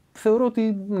 θεωρώ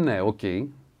ότι ναι, okay.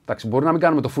 Εντάξει, μπορεί να μην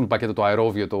κάνουμε το full πακέτο, το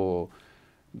αερόβιο,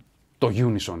 το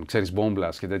unison, ξέρεις, bomb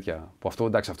blast και τέτοια, που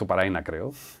αυτό παρά είναι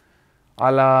ακραίο.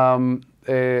 Αλλά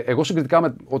εγώ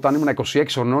συγκριτικά όταν ήμουν 26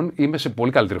 χρονών είμαι σε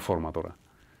πολύ καλύτερη φόρμα τώρα.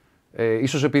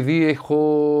 Ίσως επειδή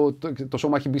το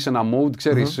σώμα έχει μπει σε ένα mode,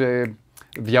 ξέρεις,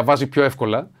 διαβάζει πιο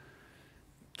εύκολα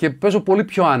και παίζω πολύ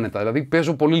πιο άνετα. Δηλαδή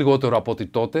παίζω πολύ λιγότερο από ό,τι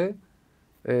τότε.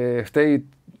 Φταίει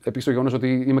επίσης το γεγονός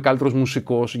ότι είμαι καλύτερος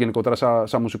μουσικός, γενικότερα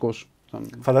σαν μουσικός.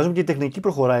 Φαντάζομαι και η τεχνική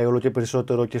προχωράει όλο και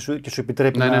περισσότερο και σου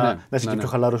επιτρέπει να είσαι και πιο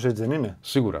χαλαρός, έτσι δεν είναι?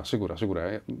 Σίγουρα.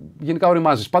 Γενικά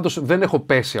οριμάζεις. Πάντως δεν έχω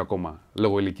πέσει ακόμα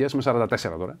λόγω ηλικίας, είμαι 44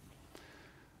 τώρα.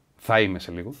 Θα είμαι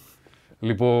σε λίγο.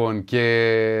 Λοιπόν,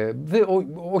 και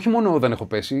όχι μόνο δεν έχω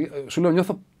πέσει, σου λέω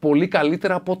νιώθω πολύ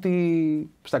καλύτερα από ότι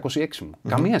στα 26 μου.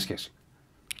 Καμία σχέση.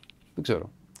 Δεν ξέρω.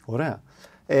 Ωραία.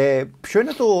 Ποιο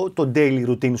είναι το daily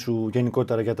routine σου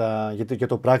γενικότερα για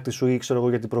το practice σου ή ξέρω εγώ,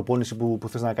 για την προπόνηση που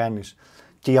θες να κάνεις?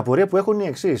 Και η απορία που έχω είναι η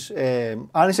εξής.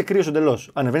 Αν είσαι κρύος εντελώς,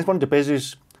 ανεβαίνεις πάνω και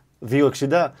παίζεις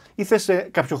 2.60 ή θες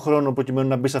κάποιο χρόνο προκειμένου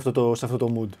να μπεις σε αυτό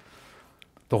το mood?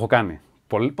 Το έχω κάνει.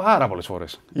 Πάρα πολλές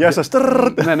φορές. Γεια σας.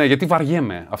 Ναι, γιατί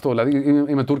βαριέμαι. Αυτό, δηλαδή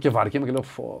είμαι tour και βαριέμαι και λέω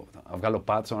θα βγάλω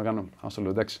πάτσα να κάνω. Ας το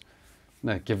λέω, εντάξει.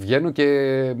 Ναι, και βγαίνω και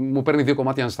μου παίρνει 2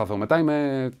 κομμάτια να σταθώ. Μετά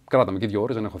κράταμε και 2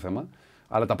 ώρες, δεν έχω θέμα.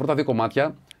 Αλλά τα πρώτα 2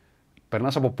 κομμάτια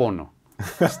περνάς από πόνο.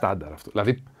 Στάνταρ αυτό.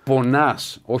 Δηλαδή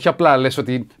πονάς. Όχι απλά λες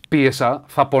ότι πίεσα,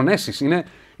 θα πονέσεις.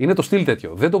 Είναι το στυλ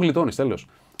τέτοιο. Δεν το γλιτώνεις, τέλος.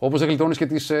 Όπως δεν γλιτώνεις και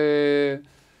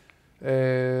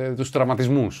τους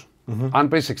τραυματισμούς. Αν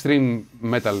παίζεις extreme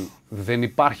metal, δεν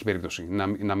υπάρχει περίπτωση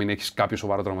να μην έχεις κάποιο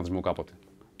σοβαρό τραυματισμό κάποτε.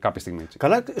 Κάποια στιγμή. Έτσι.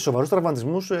 Καλά, σοβαρούς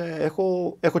τραυματισμούς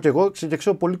έχω κι εγώ και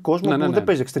ξέρω πολύ κόσμο που δεν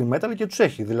παίζει extreme metal και τους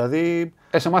έχει. Δηλαδή...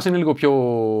 Σε εμάς είναι λίγο πιο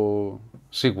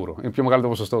σίγουρο. Είναι πιο μεγάλο το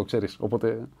ποσοστό, ξέρεις.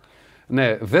 Οπότε,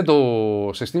 ναι, δεν το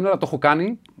συστήνω, αλλά το έχω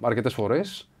κάνει αρκετές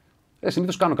φορές.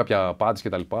 Συνήθως κάνω κάποια pads και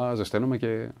τα λοιπά, ζεσταίνομαι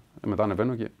και μετά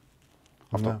ανεβαίνω και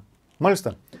αυτό. Ναι.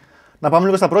 Μάλιστα. Να πάμε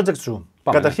λίγο στα project σου.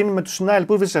 Πάμε. Καταρχήν με τους Nile,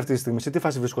 πού βρίσκεσαι αυτή τη στιγμή, σε τι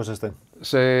φάση βρισκόσαστε?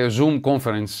 Σε Zoom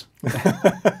conference.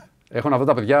 Έχω να δω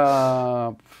τα παιδιά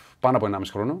πάνω από 1,5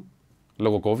 χρόνο,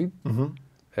 λόγω COVID.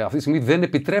 Αυτή τη στιγμή δεν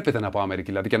επιτρέπεται να πάω Αμερική.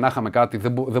 Δηλαδή και να είχαμε κάτι,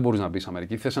 δεν μπορείς να μπεις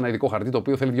Αμερική. Θες ένα ειδικό χαρτί το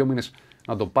οποίο θέλει 2 μήνες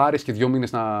να το πάρεις και 2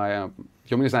 μήνες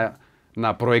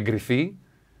να προεγκριθεί.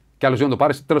 Και άλλους 2 να το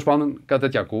πάρεις. Τέλος πάντων, κάτι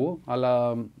τέτοιο ακούω.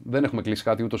 Αλλά δεν έχουμε κλείσει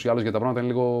κάτι ούτως ή άλλως γιατί τα πράγματα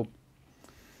είναι λίγο.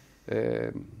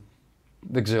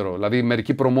 Δεν ξέρω. Δηλαδή,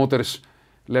 μερικοί promoters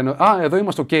λένε «Α, εδώ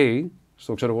είμαστε OK»,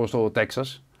 στο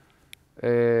Τέξας.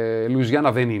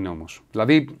 Λουιζιάννα δεν είναι όμως.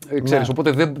 Δηλαδή, ξέρεις, ναι.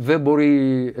 Οπότε δεν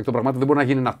μπορεί, εκ των πραγμάτων δεν μπορεί να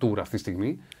γίνει ένα tour αυτή τη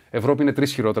στιγμή. Ευρώπη είναι 3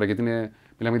 χειρότερα γιατί μιλάμε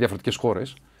για διαφορετικές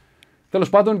χώρες. Τέλος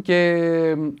πάντων,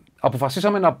 και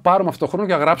αποφασίσαμε να πάρουμε αυτό το χρόνο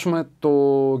και να γράψουμε το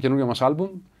καινούργιο μας άλμπουμ.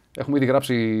 Έχουμε ήδη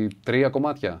γράψει 3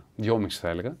 κομμάτια, 2,5 θα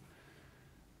έλεγα.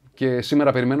 Και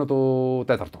σήμερα περιμένω το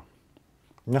 4ο.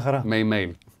 Μια χαρά. Με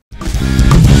email.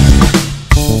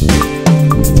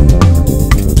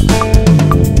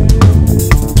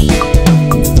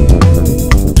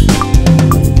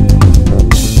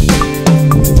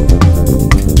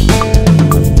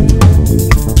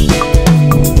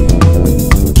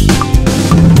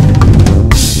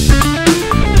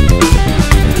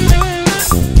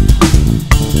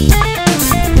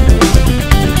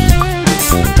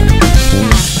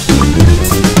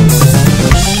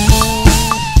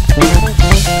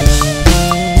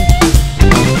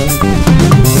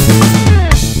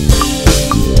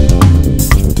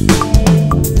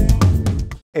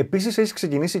 Επίσης, έχεις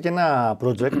ξεκινήσει και ένα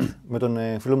project με τον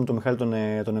φίλο μου τον Μιχάλη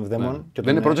τον Ευδαίμον. Ναι. Και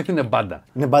δεν είναι project, είναι μπάντα.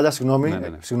 Είναι μπάντα, συγγνώμη. Ναι.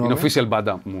 Είναι official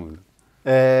μπάντα μου.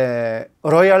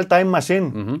 Royal Time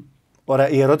Machine. Ωραία,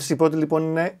 η ερώτηση πρώτη λοιπόν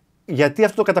είναι γιατί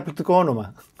αυτό το καταπληκτικό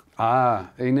όνομα?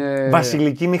 Είναι.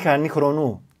 Βασιλική μηχανή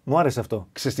χρονού. Μου άρεσε αυτό.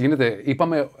 Ξέρεις τι γίνεται,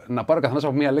 είπαμε να πάρω καθένας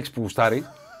από μία λέξη που γουστάρει.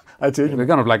 Έτσι έγινε. Δεν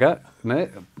κάνω πλάκα. Ναι.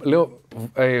 Λέω,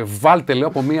 βάλτε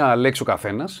από μία λέξη ο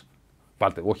καθένας.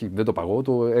 Πάρτε, όχι, δεν το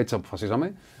παγώ, έτσι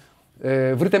αποφασίσαμε.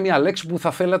 Βρείτε μία λέξη που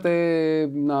θα θέλατε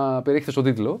να περιέχετε στον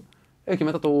τίτλο. Και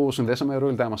μετά το συνδέσαμε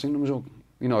Royal Time Machine, νομίζω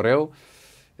είναι ωραίο.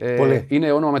 Πολύ.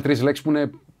 Είναι όνομα με 3 λέξεις που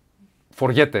είναι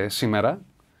φοριέται σήμερα.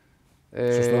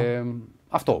 Σωστό.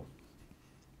 Αυτό.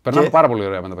 Περνάμε πάρα πολύ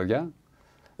ωραία με τα παιδιά.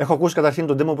 Έχω ακούσει καταρχήν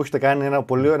τον demo που έχετε κάνει,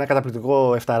 ένα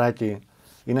καταπληκτικό εφταράκι.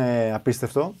 Είναι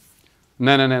απίστευτο.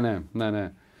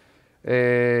 Ναι.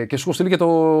 Και σου έχω στείλει και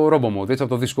το Robo Mode, έτσι,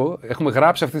 από το δίσκο. Έχουμε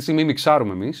γράψει αυτή τη στιγμή,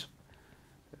 μιξάρουμε εμείς.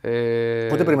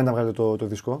 Πότε περιμένετε να βγάλετε το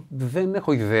δίσκο? Δεν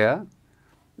έχω ιδέα,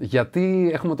 γιατί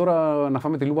έχουμε τώρα να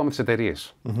φάμε τη λούπα με τις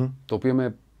εταιρείες, το οποίο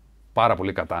είμαι πάρα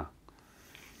πολύ κατά.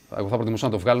 Εγώ θα προτιμούσα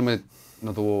να το βγάλουμε,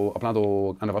 απλά να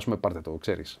το ανεβάσουμε, πάρτε το,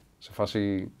 ξέρεις. Σε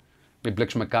φάση, μην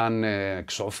μπλέξουμε καν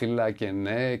εξώφυλλα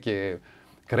και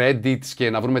credits και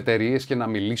να βρούμε εταιρείες και να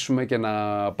μιλήσουμε και να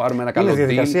πάρουμε ένα καλό team. Είναι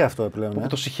διαδικασία αυτό πλέον.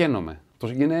 Το συχαίνομαι.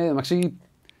 Πώς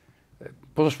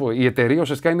να σου πω, η εταιρεία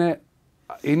ουσιαστικά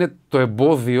είναι το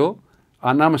εμπόδιο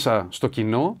ανάμεσα στο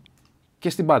κοινό και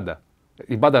στην μπάντα.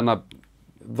 Η μπάντα να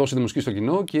δώσει τη μουσική στο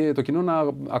κοινό και το κοινό να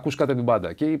ακούσει κάτι από την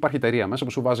μπάντα. Και υπάρχει εταιρεία μέσα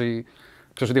που σου βάζει.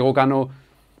 Ξέρεις ότι εγώ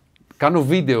κάνω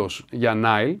βίντεο για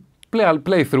Nile,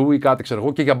 playthrough ή κάτι ξέρω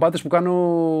εγώ, και για μπάντες που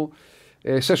κάνω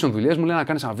session δουλειές μου λένε να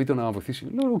κάνεις ένα βίντεο να βοηθήσει.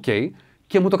 Λέω OK,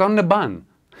 και μου το κάνουν ban.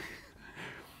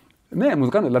 Ναι, μου το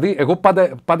κάνουν. Δηλαδή, εγώ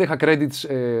πάντα είχα credits,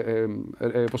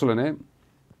 πώς το λένε,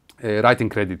 writing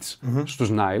credits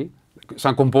στους Nile,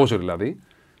 σαν composer δηλαδή.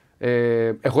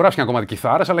 Έχω γράψει και ένα κομμάτι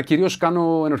κιθάρας, αλλά κυρίως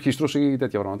κάνω ενορχήστρωση ή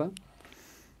τέτοια πράγματα.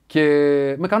 Και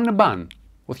με κάνουν ban.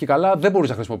 Όχι καλά, δεν μπορείς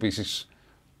να χρησιμοποιήσεις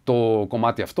το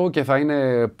κομμάτι αυτό και θα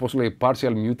είναι, πώς λέει,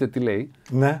 partial muted, τι λέει.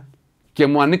 Ναι. Και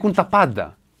μου ανήκουν τα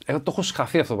πάντα. Το έχω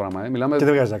σχαθεί αυτό το πράγμα. Μιλάμε... Και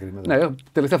δεν βγάζει άκρη μετά. Ναι,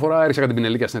 τελευταία φορά έριξα την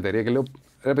πινελίκια στην εταιρεία και λέω,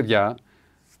 ρε παιδιά,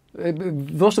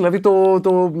 δώστε δηλαδή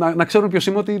να ξέρουν ποιος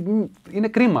είμαι, ότι είναι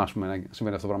κρίμα, ας πούμε, να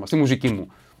συμβαίνει αυτό το πράγμα στη μουσική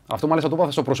μου. Αυτό μάλιστα το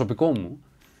βάθα στο προσωπικό μου,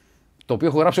 το οποίο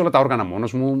έχω γράψει όλα τα όργανα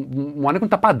μόνος μου, μου ανήκουν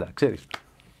τα πάντα, ξέρεις.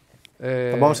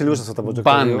 Θα πάμε σε λίγο σε αυτά τα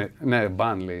project. Ναι,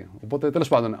 ban λέει. Οπότε τέλος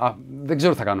πάντων, δεν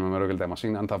ξέρω τι θα κάνουμε με Royal Time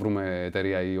Machine, αν θα βρούμε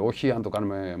εταιρεία ή όχι, αν το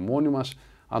κάνουμε μόνοι μας,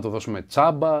 αν το δώσουμε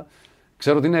τσάμπα.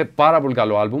 Ξέρω ότι είναι πάρα πολύ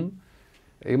καλό άλμπουμ.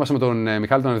 Είμαστε με τον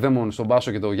Μιχάλη τον Ευδαίμον στον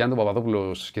μπάσο και τον Γιάννη τον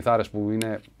Παπαδόπουλο στις κιθάρες που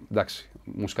είναι, εντάξει,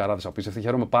 μουσικαράδες απίστευτοι.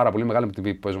 Χαίρομαι πάρα πολύ, μεγάλη με την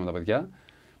τιμή που παίζουμε με τα παιδιά.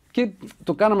 Και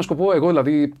το κάναμε σκοπό, εγώ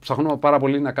δηλαδή ψαχνώ πάρα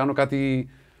πολύ να κάνω κάτι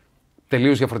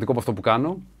τελείως διαφορετικό από αυτό που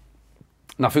κάνω.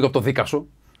 Να φύγω από το δίκασο.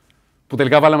 Που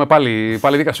τελικά βάλαμε πάλι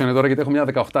δίκασο είναι τώρα, γιατί έχω μια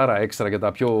 18 έξτρα για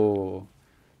τα πιο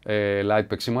light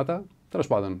παίξηματα. Τέλος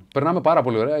πάντων, περνάμε πάρα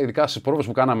πολύ ωραία, ειδικά στις πρόβες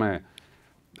που κάναμε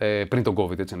πριν τον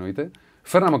COVID, έτσι εννοείται.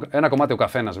 Φέρναμε ένα κομμάτι ο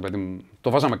καθένας, το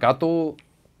βάζαμε κάτω,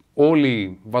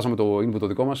 όλοι βάζαμε το input το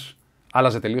δικό μας,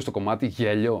 άλλαζε τελείως το κομμάτι,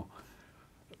 γέλιο.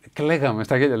 κλαίγαμε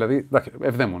στα γέλια. Δηλαδή,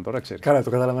 ευδαίμον τώρα, ξέρεις. Καλά, το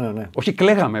καταλαβαίνω, ναι. Όχι,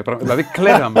 κλαίγαμε. Δηλαδή,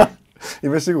 κλαίγαμε.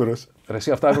 Είμαι σίγουρος.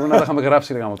 Εσύ αυτά έπρεπε να τα είχαμε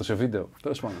γράψει λέγαμε, σε βίντεο.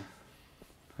 Τέλος πάντων.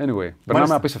 Anyway,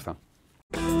 περνάμε απίστευτα.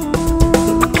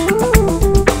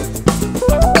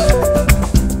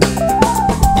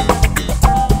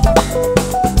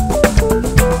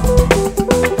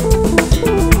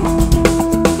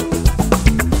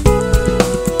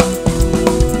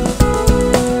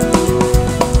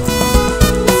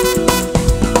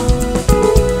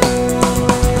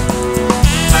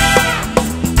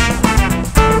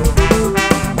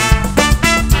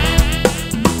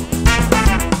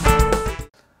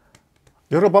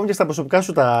 Γιώργο, πάμε και στα προσωπικά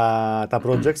σου τα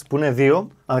projects, που είναι δύο,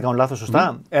 αν δεν κάνω λάθος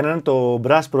σωστά. Ένα είναι το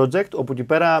Brass Project, όπου εκεί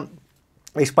πέρα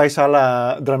έχεις πάει σε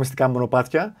άλλα δραμιστικά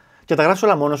μονοπάτια και τα γράφεις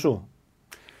όλα μόνος σου.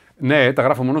 Ναι, τα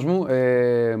γράφω μόνος μου.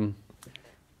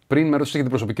 Πριν με ρωτήσεις για την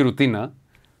προσωπική ρουτίνα,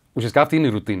 ουσιαστικά αυτή είναι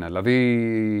η ρουτίνα.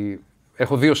 Δηλαδή,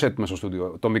 έχω δύο σετ μέσα στο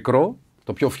στούντιο. Το μικρό,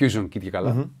 το πιο fusion kit και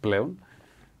καλά πλέον,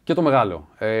 και το μεγάλο.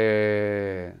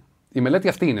 Η μελέτη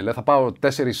αυτή είναι. Δηλαδή θα πάω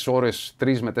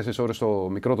 3 με 4 ώρες στο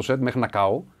μικρό το set μέχρι να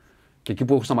καώ. Και εκεί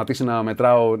που έχω σταματήσει να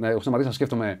μετράω, έχω σταματήσει να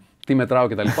σκέφτομαι τι μετράω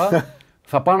κτλ.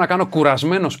 Θα πάω να κάνω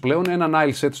κουρασμένος πλέον ένα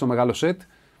Nile set στο μεγάλο set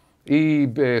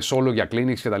ή solo για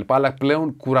clinics κτλ. Αλλά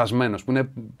πλέον κουρασμένος, που είναι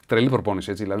τρελή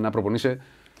προπόνηση. Έτσι, δηλαδή να προπονείσαι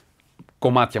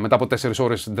κομμάτια μετά από 4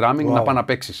 ώρες drumming να πάει να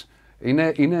παίξεις.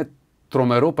 Είναι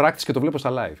τρομερό practice και το βλέπω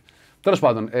στα live. Τέλος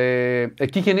πάντων,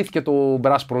 εκεί γεννήθηκε το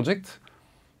Brass Project.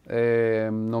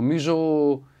 Νομίζω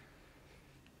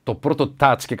το πρώτο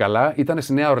touch και καλά ήταν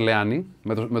στη Νέα Ορλεάνη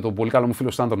με τον πολύ καλό μου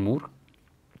φίλο Stanton Moore.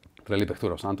 Τρελή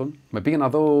παιχτούρα ο Stanton. Με πήγε να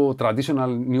δω traditional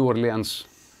New Orleans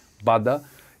μπάντα.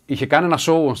 Είχε κάνει ένα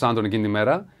show ο Stanton εκείνη τη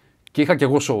μέρα και είχα και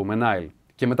εγώ show με Nile.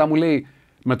 Και μετά μου λέει,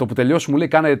 με το που τελειώσει, μου λέει: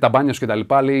 κάνε τα μπάνια σου και τα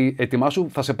λοιπά. Λέει: ετοιμάσου,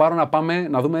 θα σε πάρω να πάμε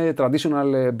να δούμε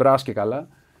traditional brass και καλά.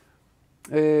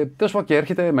 Τέλος πάντων και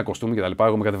έρχεται με κοστούμι και τα λοιπά.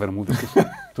 Εγώ με κάτι βερμούδες.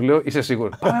 Του λέω: είσαι σίγουρο?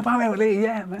 Πάμε, μου λέει: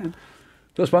 yeah, man.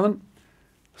 Τέλος πάντων,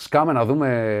 σκάμε να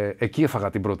δούμε. Εκεί έφαγα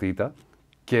την πρώτη ήττα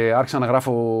και άρχισα να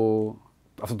γράφω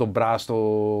αυτό το brass,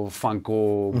 το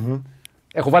funko.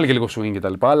 Έχω βάλει και λίγο swing και τα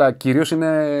λοιπά, αλλά κυρίως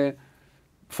είναι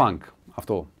funk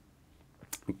αυτό.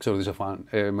 Ξέρω ότι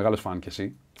είσαι μεγάλος fan κι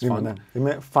εσύ.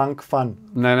 Είμαι funk fan.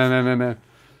 Ναι.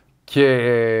 Και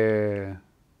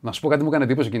να σου πω κάτι μου έκανε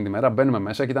εντύπωση εκείνη τη μέρα. Μπαίνουμε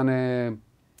μέσα και ήταν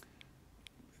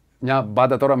μια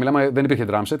μπάντα, τώρα μιλάμε, δεν υπήρχε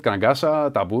drum set,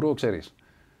 καραγκάσα, ταμπούρο, ξέρεις.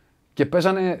 Και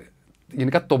παίζανε,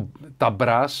 γενικά τα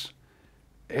brass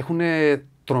έχουν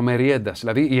τρομερή ένταση.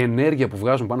 Δηλαδή η ενέργεια που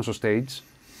βγάζουν πάνω στο stage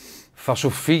θα σου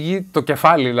φύγει το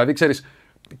κεφάλι, δηλαδή ξέρεις.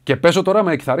 Και παίζω τώρα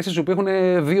με κιθαρίστες που έχουν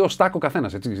 2 στάκ ο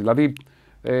καθένας, έτσι. Δηλαδή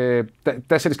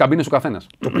 4 καμπίνες ο καθένας.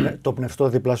 Το πνευστό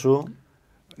δίπλα σου.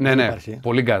 Ναι,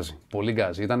 πολύ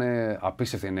γκάζι. Ήταν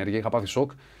απίστευτη ενέργεια, είχα πάθει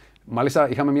σοκ. Μάλιστα,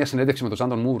 είχαμε μια συνέντευξη με τον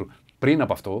Stanton Moore πριν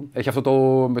από αυτό. Έχει αυτό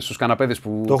το στους καναπέδες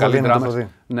που καλεί drummer.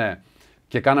 Ναι.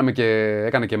 Και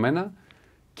έκανε και εμένα.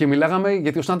 Και μιλάγαμε,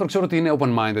 γιατί ο Stanton ξέρω ότι είναι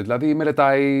open-minded. Δηλαδή,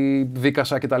 μελετάει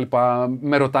δίκασα και τα λοιπά,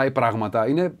 με ρωτάει πράγματα.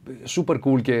 Είναι super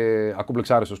cool και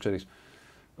ακομπλεξάριστος, ξέρεις.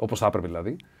 Όπως θα έπρεπε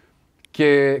δηλαδή.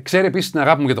 Και ξέρει επίσης την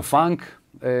αγάπη μου για το funk.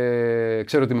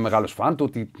 Ξέρω ότι είμαι μεγάλος fan του.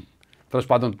 Ότι τέλος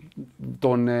πάντων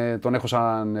τον έχω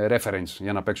σαν reference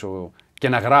για να παίξω και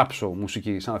να γράψω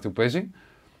μουσική σαν αυτή που παίζει.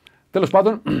 Τέλος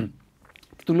πάντων,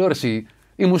 του λέω: εσύ,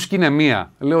 η μουσική είναι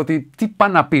μία. Λέω ότι τι πάει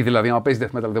να πει, δηλαδή, άμα παίζει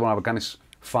death metal, δεν μπορεί να κάνεις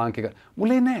funk. Μου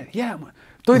λέει: ναι,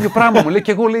 το ίδιο πράγμα μου λέει.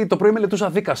 Και εγώ λέει, το πρωί μελετούσα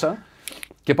δίκασα.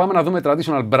 Και πάμε να δούμε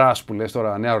traditional brass που λες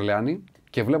τώρα Νέα Ορλεάνη.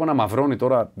 Και βλέπω ένα μαυρώνει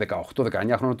τώρα 18-19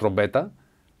 χρόνια τρομπέτα,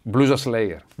 Blues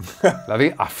Slayer.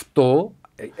 Δηλαδή αυτό,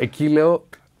 εκεί λέω,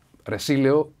 ρε εσύ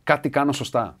λέω, κάτι κάνω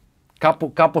σωστά.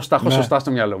 Κάπως τα έχω σωστά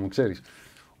στο μυαλό μου, ξέρεις.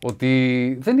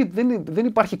 Ότι δεν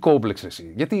υπάρχει κόμπλεξ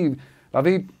εσύ. Γιατί,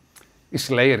 δηλαδή, η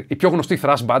Slayer, η πιο γνωστή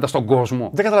thrash μπάντα στον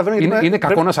κόσμο, είναι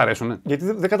κακό να σ' αρέσουν. Γιατί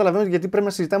δεν καταλαβαίνω γιατί πρέπει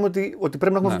να συζητάμε ότι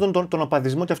πρέπει να έχουμε αυτόν τον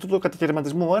απαδισμό και αυτό το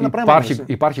κατακαιρματισμό.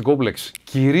 Υπάρχει κόμπλεξ.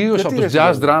 Κυρίως από τους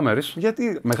jazz drummers.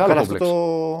 Γιατί μεγάλο κόμπλεξ.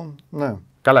 Ναι.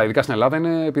 Καλά, ειδικά στην Ελλάδα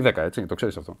είναι επί 10, έτσι. Το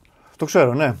ξέρεις αυτό. Το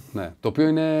ξέρω, ναι. Το οποίο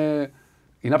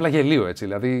είναι απλά γελίο, έτσι.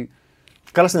 Δηλαδή.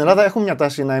 Καλά, στην Ελλάδα έχουμε μια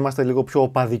τάση να είμαστε λίγο πιο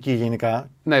οπαδικοί γενικά.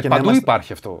 Ναι, παντού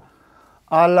υπάρχει αυτό.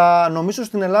 Αλλά νομίζω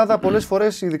στην Ελλάδα πολλές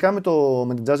φορές, ειδικά με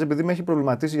την jazz, επειδή με έχει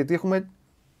προβληματίσει, γιατί έχουμε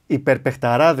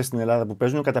υπερπεχταράδες στην Ελλάδα που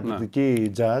παίζουν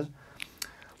καταπληκτική jazz.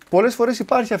 Πολλές φορές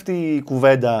υπάρχει αυτή η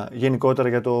κουβέντα γενικότερα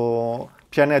για το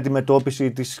ποια είναι η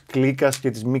αντιμετώπιση της κλίκας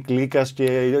και της μη κλίκας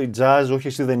και η jazz, όχι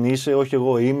εσύ δεν είσαι, όχι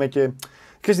εγώ είμαι και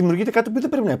δημιουργείται κάτι που δεν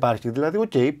πρέπει να υπάρχει. Δηλαδή,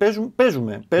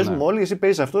 παίζουμε όλοι, εσύ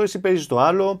παίζεις αυτό, εσύ παίζεις το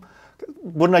άλλο,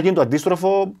 μπορεί να γίνει το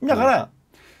αντίστροφο, μια χαρά.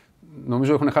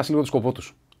 Νομίζω έχουν χάσει λίγο το σκοπό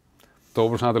τους. Το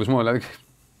προσανατολισμό, δηλαδή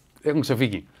έχουν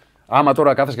ξεφύγει Άμα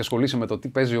τώρα κάθεσαι και ασχολείσαι με το τι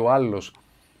παίζει ο άλλος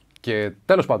και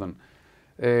τέλος πάντων.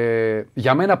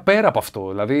 Για μένα πέρα από αυτό,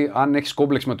 δηλαδή αν έχεις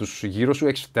κόμπλεξ με τους γύρω σου,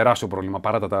 έχεις τεράστιο πρόβλημα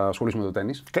παρά τα ασχολείσαι με το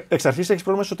τένις. Εξ αρχής έχεις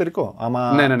πρόβλημα εσωτερικό.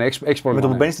 Άμα... Ναι, έχεις πρόβλημα. Με το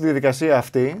που μπαίνεις στη διαδικασία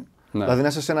αυτή, δηλαδή να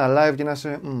είσαι σε ένα live και να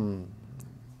είσαι.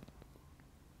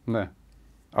 Ναι.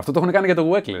 Αυτό το έχουν κάνει για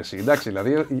το Weckler, εντάξει.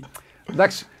 Δηλαδή,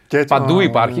 εντάξει. Παντού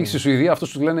υπάρχει. Στη Σουηδία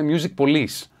αυτούς τους λένε music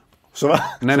police.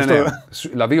 Σοβαρά. Ναι.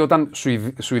 Δηλαδή όταν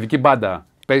σουηδική μπάντα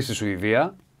παίζει στη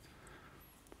Σουηδία,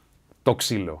 το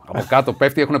ξύλο. Από κάτω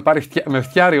πέφτει, έχουν πάρει με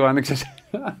φτιάριο, άνοιξες.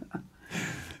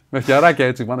 Με φτιαράκια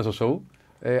έτσι πάνε στο σοου.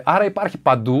 Άρα υπάρχει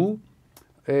παντού.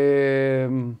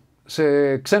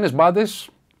 Σε ξένες μπάντες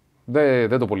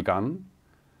δεν το πολύ κάνουν.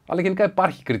 Αλλά γενικά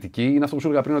υπάρχει κριτική. Είναι αυτό που σου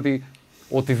έλεγα πριν, ότι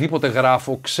οτιδήποτε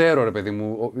γράφω, ξέρω ρε παιδί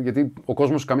μου. Γιατί ο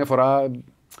κόσμος καμιά φορά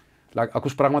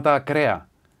ακούς πράγματα ακραία.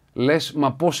 Λες,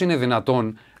 μα πώς είναι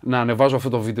δυνατόν να ανεβάζω αυτό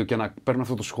το βίντεο και να παίρνω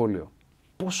αυτό το σχόλιο.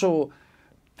 Πόσο.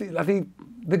 Δηλαδή.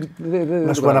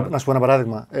 Να σου πω ένα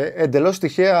παράδειγμα. Εντελώς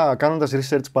τυχαία, κάνοντας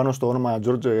research πάνω στο όνομα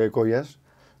George Kollias,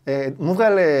 μου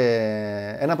βγάλε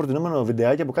ένα προτινόμενο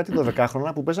βιντεάκι από κάτι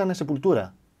 12χρονα που παίζανε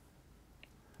Σεπουλτούρα.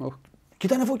 Και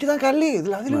ήταν καλή.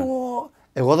 Δηλαδή,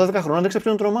 εγώ 12 χρονών δεν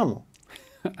ξεπιώνω το όνομά μου.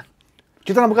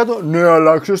 Και ήταν από κάτω. Ναι,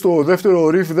 αλλά ξέρεις, το δεύτερο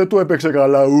ρίφ δεν το έπαιξε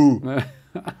καλά.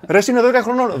 Ρε, είναι 12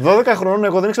 χρονών. 12 χρονών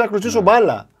εγώ δεν ήξερα να κλωτσίσω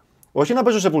μπάλα. Όχι να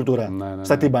παίζω Σεπουλτούρα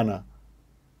στα τύμπανα.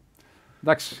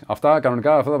 Εντάξει, αυτά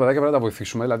κανονικά αυτά τα παιδάκια πρέπει να τα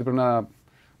βοηθήσουμε, δηλαδή πρέπει να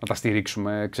τα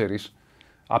στηρίξουμε, ξέρεις.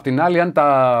 Απ' την άλλη, αν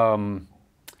τα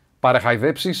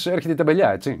παρεχαϊδέψεις, έρχεται η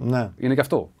τεμπελιά, έτσι. Ναι. Είναι και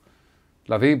αυτό.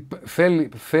 Δηλαδή,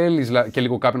 θέλεις και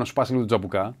λίγο κάποιον να σου σπάσει λίγο το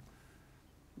τζαμπουκά.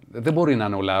 Δεν μπορεί να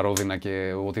είναι όλα ρόδινα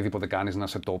και οτιδήποτε κάνεις να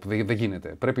είσαι top. Δεν γίνεται.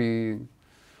 Πρέπει.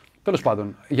 Τέλος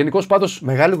πάντων. Γενικώς πάντως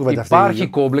υπάρχει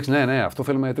κόμπλεξ. Ναι, αυτό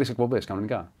θέλουμε 3 εκπομπές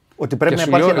κανονικά. Ότι πρέπει να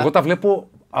υπάρχει. Εγώ τα βλέπω.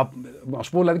 Να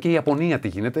σου πω δηλαδή και η Ιαπωνία τι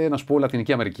γίνεται, να σου πω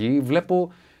Λατινική Αμερική.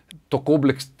 Βλέπω το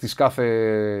κόμπλεξ της κάθε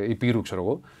υπήρου, ξέρω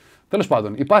εγώ. Τέλος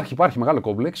πάντων, υπάρχει μεγάλο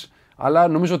κόμπλεξ, αλλά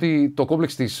νομίζω ότι το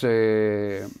κόμπλεξ της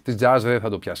jazz δεν θα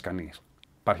το πιάσει κανείς.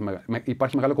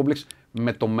 Υπάρχει μεγάλο κόμπλεξ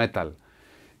με το metal.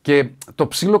 Και το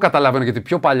ψήλο καταλαβαίνω, γιατί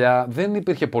πιο παλιά δεν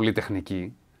υπήρχε πολύ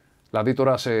τεχνική. Δηλαδή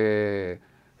τώρα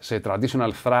σε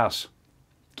traditional thrash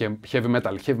και heavy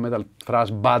metal thrash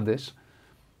μπάντες,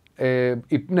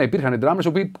 ναι, υπήρχαν drummers οι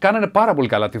οποίοι κάνανε πάρα πολύ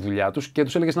καλά τη δουλειά τους και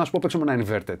τους έλεγες να σου πω παίξουμε ένα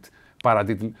inverted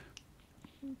παρατίτλ.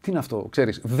 Τι είναι αυτό,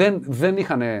 ξέρεις. Δεν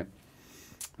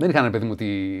είχαν παιδί μου τη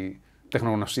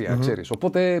τεχνογνωσία, ξέρεις.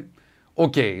 Οπότε,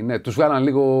 ναι, τους βγάλαν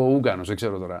λίγο Ούγγανος, δεν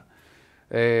ξέρω τώρα.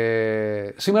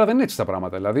 Σήμερα δεν είναι έτσι τα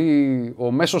πράγματα. Δηλαδή,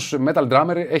 ο μέσος metal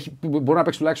drummer μπορεί να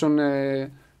παίξει τουλάχιστον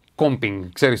comping,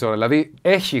 ξέρεις τώρα. Δηλαδή,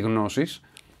 έχει γνώσεις,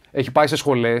 έχει πάει σε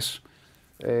σχολές,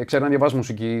 ξέρει να διαβάζει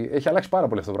μουσική, έχει αλλάξει πάρα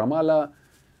πολύ αυτό το πράγμα, αλλά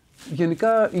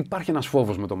γενικά υπάρχει ένας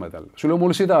φόβος με το metal. Σου λέω,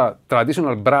 μόλις είδα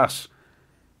traditional brass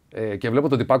και βλέπω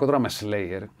τον τυπάκο τώρα με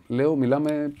Slayer, λέω,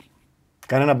 μιλάμε.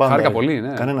 Κανένα μπάντα. Χάρηκα πολύ,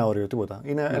 ναι. Κανένα όριο, τίποτα.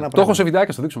 Είναι ένα το έχω σε βιντεάκι,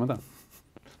 θα το δείξω μετά.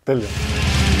 Τέλεια.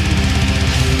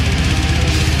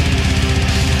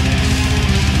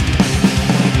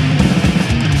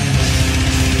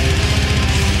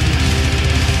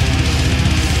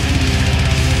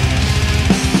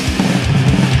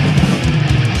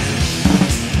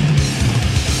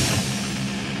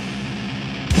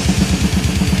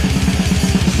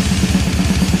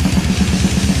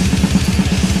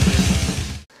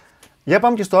 Για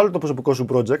πάμε και στο άλλο το προσωπικό σου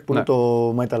project, που είναι το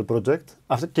Metal Project.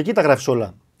 Και εκεί τα γράφεις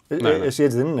όλα. Εσύ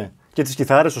έτσι δεν είναι? Και τις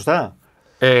κιθάρες, σωστά?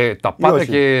 Τα πάντα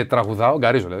και τραγουδάω,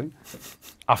 γκαρίζω δηλαδή.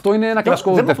 Αυτό είναι ένα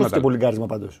κλασικό death metal. Δεν μου ακούστηκε πολύ γκάρισμα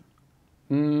πάντως.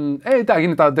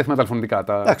 Είναι τα death metal φωνητικά,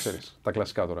 τα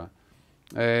κλασικά τώρα.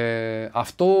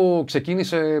 Αυτό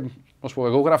ξεκίνησε, ως πω,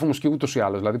 εγώ γράφω μουσική ούτως ή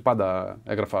άλλως, δηλαδή πάντα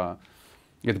έγραφα,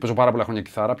 γιατί παίζω πάρα πολλά χρόνια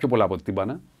κιθάρα, πιο πολλά από την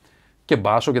τύμπανα, και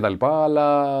μπάσο κτλ.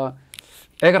 Αλλά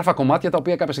έγραφα κομμάτια τα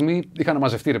οποία κάποια στιγμή είχαν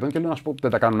μαζευτεί, ρε παιδί, και λέω να σου πω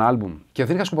δεν τα κάνω ένα άλμπουμ. Και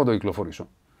δεν είχα σκοπό να το κυκλοφορήσω.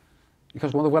 Είχα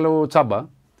σκοπό να το βγάλω τσάμπα.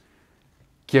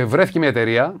 Και βρέθηκε μια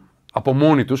εταιρεία από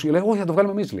μόνοι τους και λέει: όχι, θα το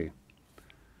βγάλουμε εμείς, λέει.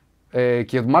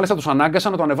 Και μάλιστα τους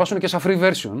ανάγκασαν να το ανεβάσουν και σαν free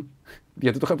version,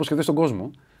 γιατί το είχα υποσχεθεί στον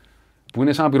κόσμο. Που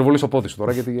είναι σαν να πυροβολήσω το πόδι σου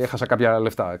τώρα, γιατί έχασα κάποια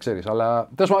λεφτά, ξέρεις. Αλλά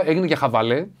τέλος πάντων έγινε και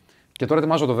χαβαλέ και τώρα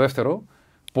ετοιμάζω το δεύτερο.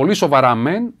 Πολύ σοβαρά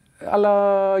μεν,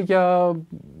 αλλά για.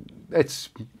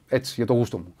 Έτσι, για το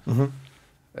γούστο μου. Mm-hmm.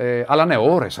 Αλλά ναι,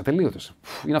 ώρες, ατελείωτες.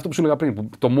 Είναι αυτό που σου έλεγα πριν. Που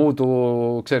το mode,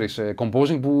 το ξέρεις,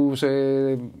 composing που σε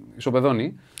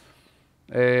ισοπεδώνει.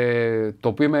 Το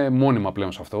οποίο είμαι μόνιμα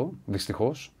πλέον σε αυτό,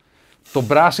 δυστυχώς. Το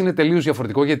brass είναι τελείως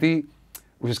διαφορετικό γιατί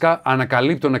ουσιαστικά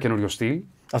ανακαλύπτω ένα καινούριο στυλ.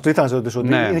 Αυτό ήθελα να σε ρωτήσω. Ότι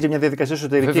είναι και μια διαδικασία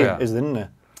εσωτερική, έτσι δεν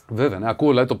είναι? Βέβαια, ναι. Ακούω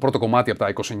δηλαδή, το πρώτο κομμάτι από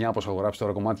τα 29 που έχω γράψει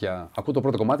τώρα κομμάτια. Ακούω το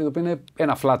πρώτο κομμάτι το οποίο είναι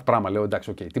ένα flat πράγμα. Λέω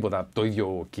εντάξει, okay, τίποτα το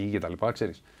ίδιο key και τα λοιπά,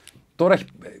 ξέρεις. Τώρα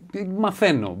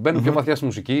μαθαίνω, μπαίνω πιο βαθιά στη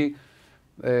μουσική.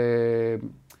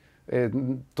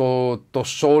 Το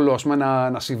solo, ας πούμε,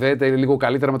 να συνδέεται λίγο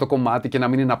καλύτερα με το κομμάτι και να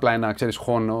μην είναι απλά ένα, ξέρεις,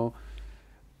 χώνο.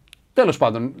 Τέλος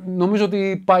πάντων, νομίζω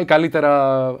ότι πάει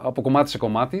καλύτερα από κομμάτι σε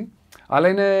κομμάτι, αλλά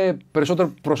είναι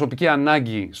περισσότερο προσωπική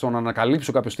ανάγκη στο να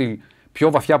ανακαλύψω κάποιο στυλ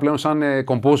πιο βαθιά πλέον σαν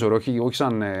composer, όχι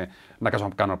σαν να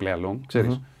κάνω play along,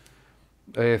 ξέρεις.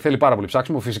 Θέλει πάρα πολύ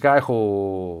ψάξιμο. Φυσικά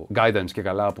έχω guidance και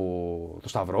καλά από το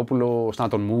Σταυρόπουλο,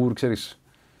 Στάντον Μουρ, ξέρεις.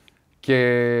 Και...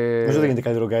 Νομίζω δεν γίνεται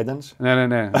καλύτερο guidance.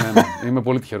 Ναι. Είμαι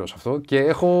πολύ τυχερός αυτό. Και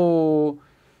έχω...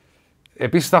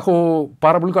 Επίσης θα έχω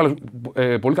πάρα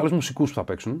πολύ καλούς μουσικούς που θα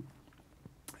παίξουν.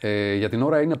 Για την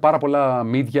ώρα είναι πάρα πολλά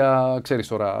media, ξέρεις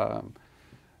τώρα,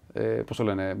 πώς το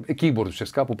λένε, keyboard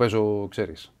ουσιαστικά που παίζω,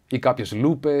 ξέρεις. Ή κάποιες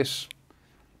λούπες,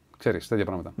 ξέρεις, τέτοια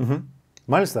πράγματα.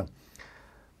 Μάλιστα.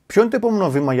 Ποιο είναι το επόμενο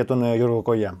βήμα για τον Γιώργο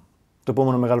Κόλλια,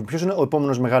 ποιος είναι ο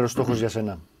επόμενος μεγάλος στόχος για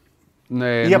σένα?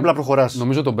 Ναι, ή απλά προχωράς?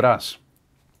 Νομίζω το brass.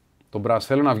 Το brass.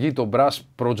 Θέλω να βγει το brass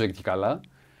project και καλά.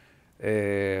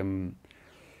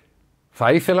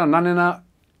 Θα ήθελα να είναι ένα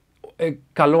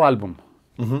καλό άλμπουμ.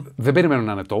 Δεν περιμένω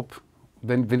να είναι top.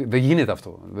 Δεν γίνεται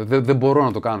αυτό. Δεν μπορώ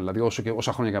να το κάνω. Δηλαδή,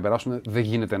 όσα χρόνια και να περάσουν, δεν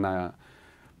γίνεται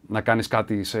να κάνεις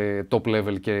κάτι σε top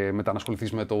level και μετά να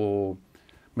ασχοληθείς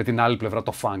με την άλλη πλευρά,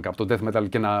 το funk, από το death metal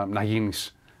και να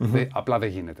γίνεις. Απλά δεν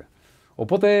γίνεται.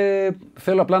 Οπότε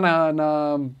θέλω απλά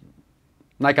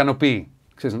να ικανοποιεί.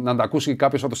 Ξέρεις, να τα ακούσει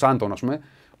κάποιος σαν το Σάντον, ας πούμε.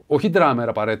 Όχι drummer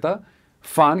απαραίτητα,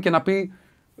 fan και να πει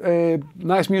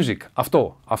nice music.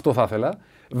 Αυτό θα ήθελα.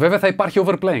 Βέβαια θα υπάρχει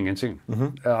overplaying, έτσι.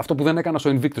 Αυτό που δεν έκανα στο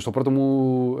Invictus, το πρώτο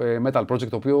μου metal project,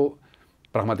 το οποίο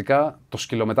πραγματικά το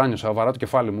σκυλομετάνιωσα, βαρά το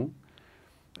κεφάλι μου.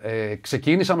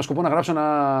 Ξεκίνησα με σκοπό να γράψω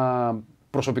ένα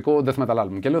προσωπικό death metal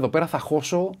album. Και λέω εδώ πέρα θα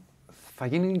χώσω, θα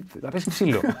πέσει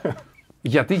ξύλο.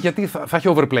 γιατί θα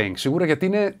έχει overplaying. Σίγουρα γιατί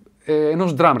είναι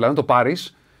ενός drummer. Δηλαδή, αν το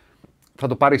πάρεις, θα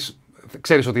το πάρεις,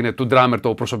 ξέρεις ότι είναι του drummer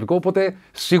το προσωπικό, οπότε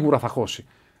σίγουρα θα χώσει.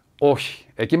 Όχι.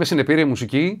 Εκεί με συνεπήρε η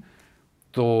μουσική,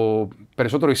 το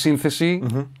περισσότερο η σύνθεση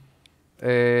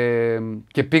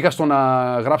και πήγα στο να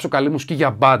γράψω καλή μουσική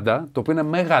για μπάντα, το οποίο είναι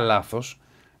μέγα λάθος,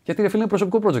 γιατί ρε φίλε είναι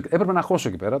προσωπικό project. Έπρεπε να χώσω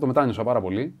εκεί πέρα, το μετάνιωσα πάρα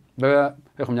πολύ. Βέβαια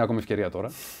έχω μια ακόμη ευκαιρία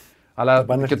τώρα. Αλλά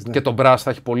και το brass θα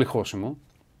έχει πολύ χώσιμο.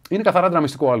 Είναι καθαρά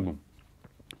δραμιστικό άλμπουμ.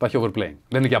 Θα έχει overplaying.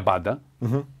 Δεν είναι για μπάντα.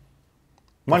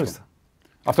 Μάλιστα.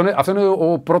 Αυτό είναι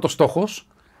ο πρώτος στόχος.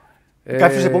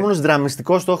 Κάποιος επόμενος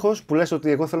δραμιστικός στόχος που λες ότι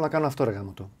εγώ θέλω να κάνω αυτό, ρε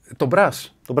γάμο το.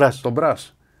 Το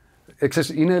brass.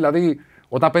 Είναι δηλαδή,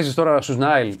 όταν παίζεις τώρα στους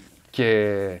Nile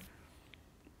και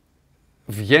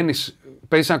βγαίνεις,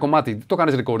 παίζεις ένα κομμάτι, το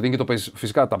κάνεις recording και το παίζεις,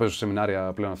 φυσικά τα παίζω σε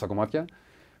σεμινάρια πλέον αυτά τα κομμάτια,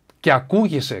 και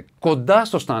ακούγεσαι κοντά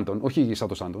στο Stanton, όχι σαν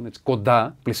το Stanton, έτσι,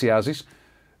 κοντά, πλησιάζεις,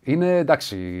 είναι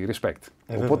εντάξει,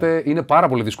 respect. Οπότε είναι πάρα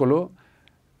πολύ δύσκολο,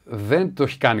 δεν το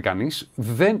έχει κάνει κανείς,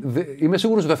 είμαι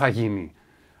σίγουρος ότι δεν θα γίνει.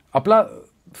 Απλά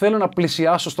θέλω να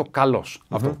πλησιάσω στο καλός.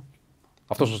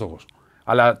 Αυτός ο στόχος.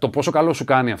 Αλλά το πόσο καλό σου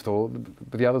κάνει αυτό,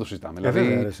 παιδιά, δεν το συζητάμε.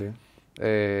 Δηλαδή,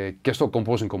 και στο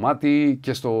composing κομμάτι,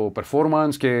 και στο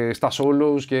performance, και στα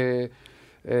solos, και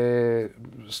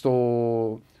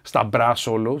στα brass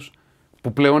solos,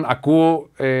 που πλέον ακούω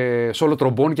solo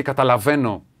τρομπών και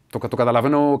καταλαβαίνω, το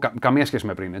καταλαβαίνω καμία σχέση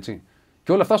με πριν, έτσι.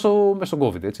 Και όλα αυτά μέσα στον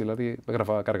COVID, έτσι, δηλαδή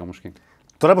έγραφα κάργα μουσική.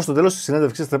 Τώρα προς το τέλος της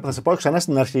συνέντευξης θα σε πάω ξανά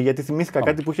στην αρχή, γιατί θυμήθηκα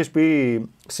κάτι που είχες πει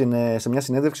σε μια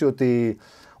συνέντευξη, ότι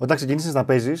όταν ξεκίνησες να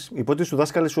παίζεις, οι πρώτοι σου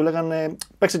δάσκαλοι σου έλεγαν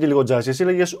παίξε και λίγο jazz. Εσύ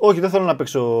έλεγες όχι, δεν θέλω να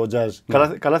παίξω jazz.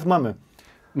 Καλά θυμάμαι.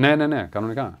 Ναι,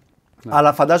 κανονικά. Ναι.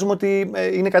 Αλλά φαντάζομαι ότι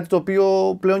είναι κάτι το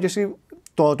οποίο πλέον και εσύ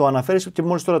το αναφέρεις και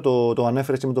μόλις τώρα το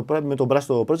ανέφερες και με το brass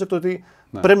το project, ότι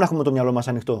πρέπει να έχουμε το μυαλό μας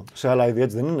ανοιχτό σε άλλα είδη,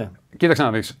 έτσι δεν είναι? Κοίταξε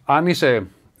να δεις. Αν είσαι.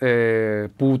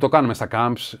 Που το κάνουμε στα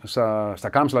camps, στα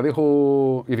camps δηλαδή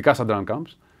έχω ειδικά στα drum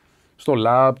camps, στο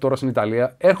lab, τώρα στην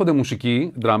Ιταλία, έρχονται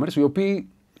μουσικοί, drummers, οι οποίοι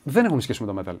δεν έχουν σχέση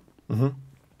με το metal.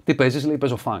 Τι παίζεις, λέει,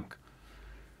 παίζω funk.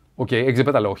 Οκ, έχεις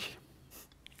metal, όχι.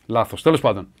 Λάθος, τέλος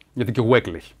πάντων, γιατί και ο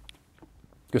Weckl έχει.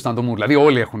 Και ο Stanton Moore, δηλαδή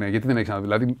όλοι έχουν, γιατί δεν έχεις,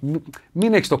 δηλαδή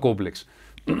μην έχεις το complex.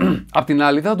 Απ' την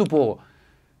άλλη, δεν θα του πω,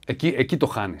 εκεί το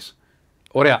χάνεις.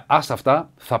 Ωραία, άστα αυτά,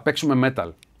 θα παίξουμε metal.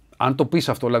 Αν το πεις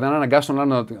αυτό, δηλαδή αν αναγκάσεις τον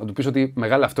άλλο να του πεις ότι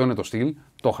μεγάλα αυτό είναι το στυλ,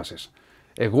 το χάσες.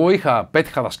 Εγώ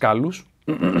πέτυχα δασκάλους,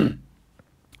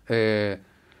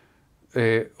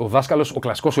 ο δάσκαλος, ο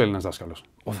κλασικός ο Έλληνας δάσκαλος.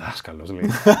 Ο δάσκαλος λέει.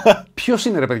 Ποιος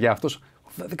είναι ρε παιδιά αυτός?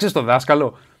 Δεν ξέρεις το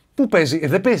δάσκαλο? Πού παίζει?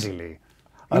 Δεν παίζει λέει.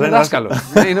 Είναι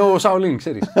δάσκαλος. Είναι ο Σαολίν,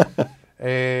 ξέρεις.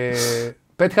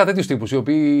 Πέτυχα τέτοιους τύπους οι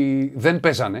οποίοι δεν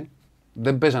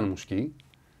παίζανε μουσική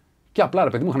Και απλά ρε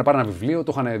παιδί μου είχαν πάρει ένα βιβλίο,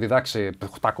 το είχαν διδάξει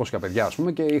 800 παιδιά, ας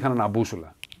πούμε, και είχαν ένα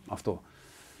μπούσουλα. Αυτό.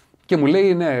 Και μου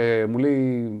λέει, ναι,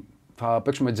 θα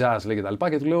παίξουμε jazz, λέει και τα λοιπά.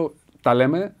 Και του λέω, τα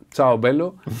λέμε, τσάο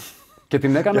μπέλο. Και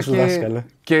την έκανα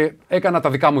και έκανα τα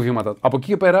δικά μου βήματα. Από εκεί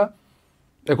και πέρα,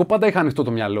 εγώ πάντα είχα ανοιχτό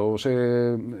το μυαλό σε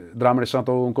drummers σαν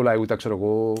τον Κολαϊούτα, ξέρω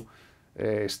εγώ,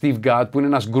 Steve Gadd, που είναι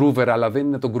ένας groover, αλλά δεν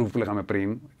είναι το groove που λέγαμε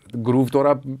πριν. Groove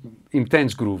τώρα, intense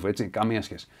groove, έτσι, καμία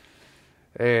σχέση.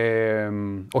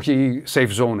 Όχι safe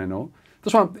zone εννοώ.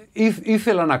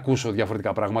 Ήθελα να ακούσω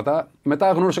διαφορετικά πράγματα.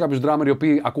 Μετά γνώρισα κάποιους drummer οι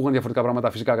οποίοι ακούγαν διαφορετικά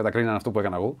πράγματα, φυσικά κατακρίναν αυτό που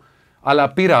έκανα εγώ.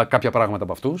 Αλλά πήρα κάποια πράγματα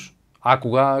από αυτούς.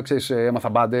 Άκουγα, ξέρεις, έμαθα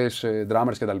μπάντες,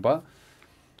 drummers κτλ.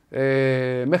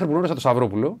 Μέχρι που γνώρισα τον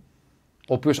Σταυρόπουλο,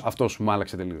 ο οποίος αυτός μου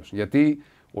άλλαξε τελείως. Γιατί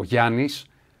ο Γιάννης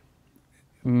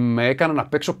με έκανε να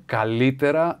παίξω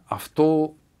καλύτερα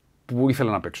αυτό που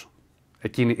ήθελα να παίξω.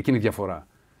 Εκείνη η διαφορά.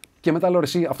 Και μετά λέω,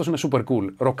 εσύ, αυτός είναι super cool.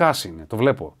 Ροκάς είναι, το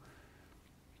βλέπω.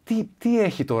 Τι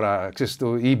έχει τώρα, ξέρεις,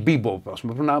 η bebop, ας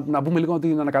πούμε, να μπούμε λίγο να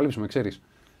την ανακαλύψουμε, ξέρεις.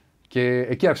 Και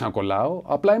εκεί άρχισα να κολλάω.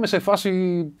 Απλά είμαι σε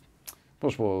φάση,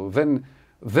 πώς πω,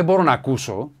 δεν μπορώ να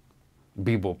ακούσω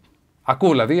bebop. Ακούω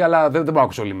δηλαδή, αλλά δεν μπορώ να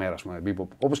ακούσω όλη μέρα, ας πούμε, bebop.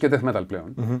 Όπως και death metal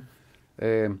πλέον.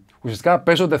 Ουσιαστικά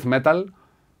παίζω death metal,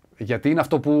 γιατί είναι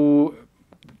αυτό που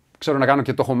ξέρω να κάνω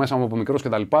και το έχω μέσα μου από μικρός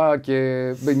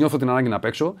και δεν νιώθω την ανάγκη να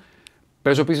παίξω.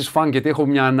 Παίζω επίσης funk, γιατί έχω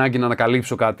μια ανάγκη να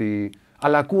ανακαλύψω κάτι,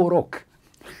 αλλά ακούω rock.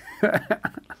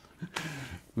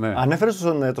 Ναι. Ανέφερες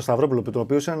τον Σταυρόπουλο, ο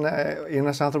οποίος είναι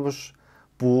ένας άνθρωπος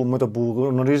που με το που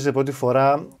γνωρίζεις πρώτη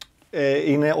φορά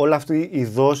είναι όλη αυτή η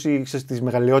δόση της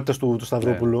μεγαλειότητας του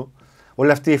Σταυρόπουλου. Yeah.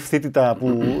 Όλη αυτή η ευθύτητα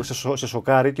που σε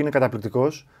σοκάρει και είναι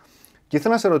καταπληκτικός. Και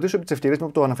ήθελα να σε ρωτήσω επί της ευκαιρίας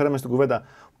που το αναφέραμε στην κουβέντα,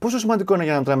 πόσο σημαντικό είναι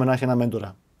για έναν drummer να έχει ένα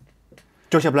μέντορα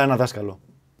και όχι απλά ένα δάσκαλο?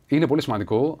 Είναι πολύ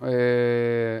σημαντικό,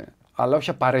 αλλά όχι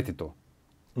απαραίτητο.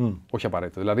 Όχι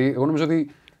απαραίτητο. Δηλαδή, εγώ νομίζω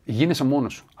ότι γίνεσαι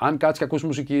μόνος σου. Αν κάτσεις και ακούσεις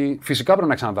μουσική, φυσικά πρέπει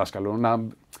να έχεις ένα δάσκαλο.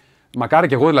 Μακάρι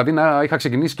και εγώ δηλαδή να είχα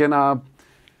ξεκινήσει και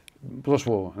πώς θα σου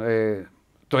πω,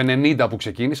 το 90 που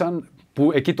ξεκίνησαν,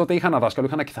 που εκεί τότε είχα ένα δάσκαλο,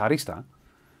 είχα ένα κιθαρίστα,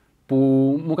 που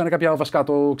μου έκανε κάποια βασικά,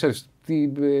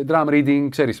 drum reading,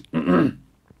 ξέρεις,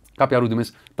 κάποια rudiments,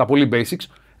 τα πολύ basics.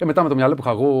 Μετά με το μυαλό που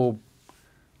είχα εγώ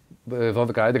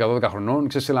 11-12 χρονών,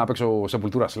 ξέρεις, ήθελα να παίξω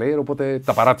Sepultura Slayer, οπότε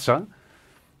τα παράτησα.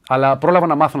 Αλλά πρόλαβα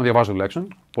να μάθω να διαβάζω τουλάχιστον,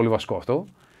 πολύ βασικό αυτό.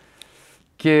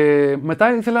 Και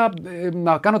μετά ήθελα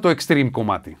να κάνω το extreme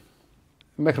κομμάτι,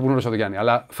 μέχρι που γνώρισα τον Γιάννη.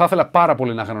 Αλλά θα ήθελα πάρα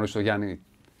πολύ να γνωρίσω τον Γιάννη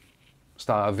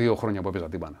στα 2 χρόνια που έπαιζα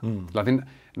τύμπανα. Δηλαδή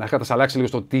να είχα κατασταλάξει λίγο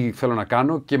στο τι θέλω να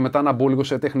κάνω και μετά να μπω λίγο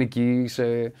σε τεχνική,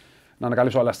 να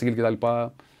ανακαλύψω άλλα στυλ κτλ.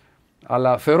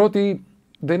 Αλλά θεωρώ ότι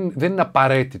δεν είναι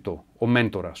απαραίτητο ο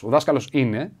μέντορας. Ο δάσκαλος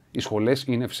είναι, οι σχολές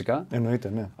είναι φυσικά. Εννοείται,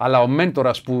 ναι. Αλλά ο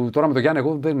μέντορας που τώρα με τον Γιάννη,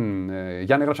 εγώ δεν.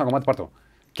 Γιάννη, έγραψα ένα κομμάτι, πάρτο.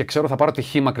 Και ξέρω θα πάρω τη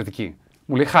χήμα κριτική.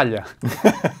 Μου λέει χάλια.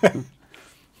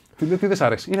 Τι δεν σ'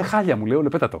 αρέσει? Είναι χάλια, μου λέει, όλε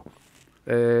πέτατο.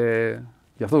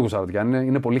 Γι' αυτό δεν γουστάρω το Γιάννη.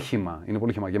 Είναι πολύ χήμα. Είναι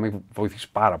πολύ χήμα και με έχει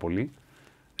βοηθήσει πάρα πολύ.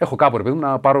 Έχω κάπου ρε παιδί μου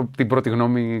να πάρω την πρώτη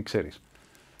γνώμη, ξέρεις.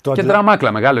 Και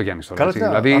ντραμάκλα, μεγάλο Γιάννη τώρα.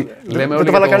 Δηλαδή, δεν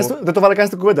το βάλα καν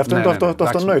στην κουβέντα. Αυτό είναι το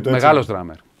αυτονόητο.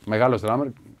 Μεγάλος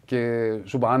drummer. Και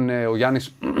σου είπα, αν ο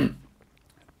Γιάννης.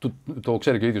 Το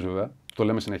ξέρει και ο ίδιος βέβαια, το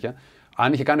λέμε συνέχεια.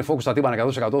 Αν είχε κάνει focus στα τύμπανα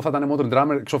 100% θα ήταν μόνο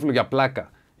drummer εξώφυλλο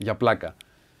για πλάκα.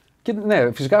 Και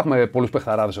ναι, φυσικά έχουμε πολλούς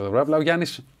παιχταράδες εδώ πέρα. Απλά ο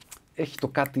Γιάννης έχει το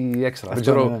κάτι έξτρα. Δεν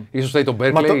ξέρω, ίσως θα είναι το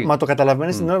Berkeley. Μα το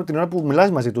καταλαβαίνεις την ώρα που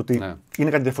μιλάς μαζί του ότι είναι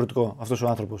κάτι διαφορετικό αυτός ο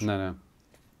άνθρωπος. Ναι.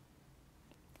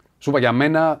 Σου είπα, για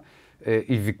μένα,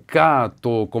 ειδικά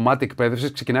το κομμάτι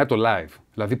εκπαίδευσης ξεκινάει από το live.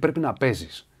 Δηλαδή πρέπει να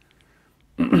παίζεις.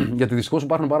 Γιατί δυστυχώς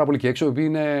υπάρχουν πάρα πολλοί και έξω οι οποίοι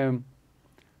είναι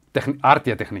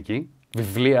άρτια τεχνική,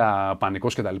 βιβλία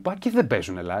πανικός κτλ. Και δεν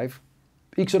παίζουν live.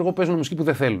 Ή ξέρω εγώ, παίζουν μουσική που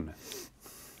δεν θέλουν.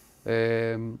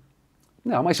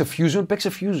 Ναι, άμα είσαι fusion,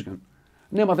 παίξε fusion.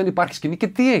 Ναι, μα δεν υπάρχει σκηνή. Και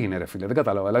τι έγινε, ρε φίλε, δεν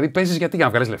κατάλαβα. Δηλαδή παίζεις γιατί, για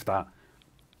να βγάλεις λεφτά.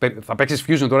 Θα παίξεις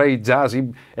fusion τώρα ή jazz ή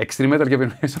extreme metal και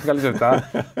περιμένεις να βγάλεις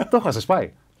λεφτά. Το έχασες,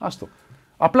 πάει. Άστο.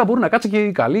 Απλά μπορεί να κάτσει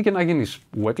και καλή και να γίνεις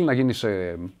Weckl, να γίνεις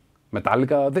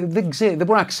Metallica. Δεν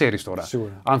μπορεί να ξέρεις τώρα.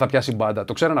 Σίγουρα. Αν θα πιάσει μπάντα.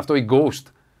 Το ξέραν αυτό οι Ghost,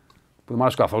 που δεν μ'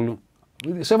 άρεσε καθόλου.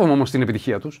 Σέβομαι όμως την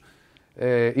επιτυχία τους.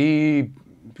 Ή.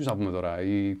 Ποιους να πούμε τώρα,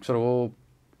 ξέρω εγώ.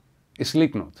 Οι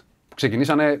Slipknot. Που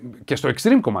ξεκινήσανε και στο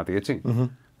extreme κομμάτι, έτσι.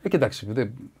 Και εντάξει,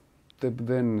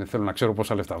 δεν θέλω να ξέρω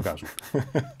πόσα λεφτά βγάζουν.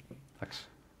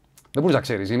 Δεν μπορείς να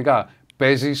ξέρεις. Γενικά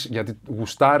παίζεις γιατί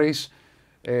γουστάρεις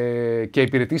και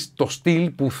υπηρετείς το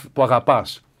στυλ που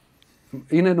αγαπάς.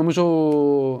 Είναι νομίζω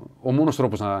ο μόνος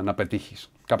τρόπος να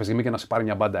πετύχεις. Κάποια στιγμή και να σε πάρει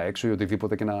μια μπάντα έξω ή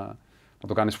οτιδήποτε και να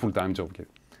το κάνεις full time job.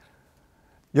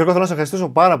 Γιώργο, θέλω να σε ευχαριστήσω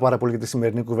πάρα πολύ για τη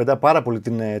σημερινή κουβέντα. Πάρα πολύ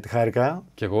τη χάρηκα.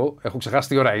 Κι εγώ έχω ξεχάσει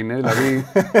τι ώρα είναι. Δηλαδή,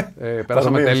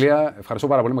 περάσαμε τέλεια. Ευχαριστώ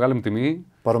πάρα πολύ, μεγάλη μου τιμή.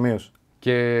 Παρομοίως.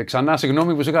 Και ξανά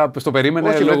συγγνώμη που στο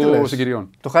περίμενε λόγω συγκυριών.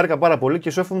 Το χάρηκα πάρα πολύ και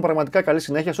σου εύχομαι πραγματικά καλή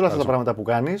συνέχεια σε όλα αυτά τα πράγματα που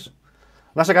κάνεις.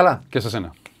 Να είσαι καλά. Και σε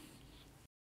σένα.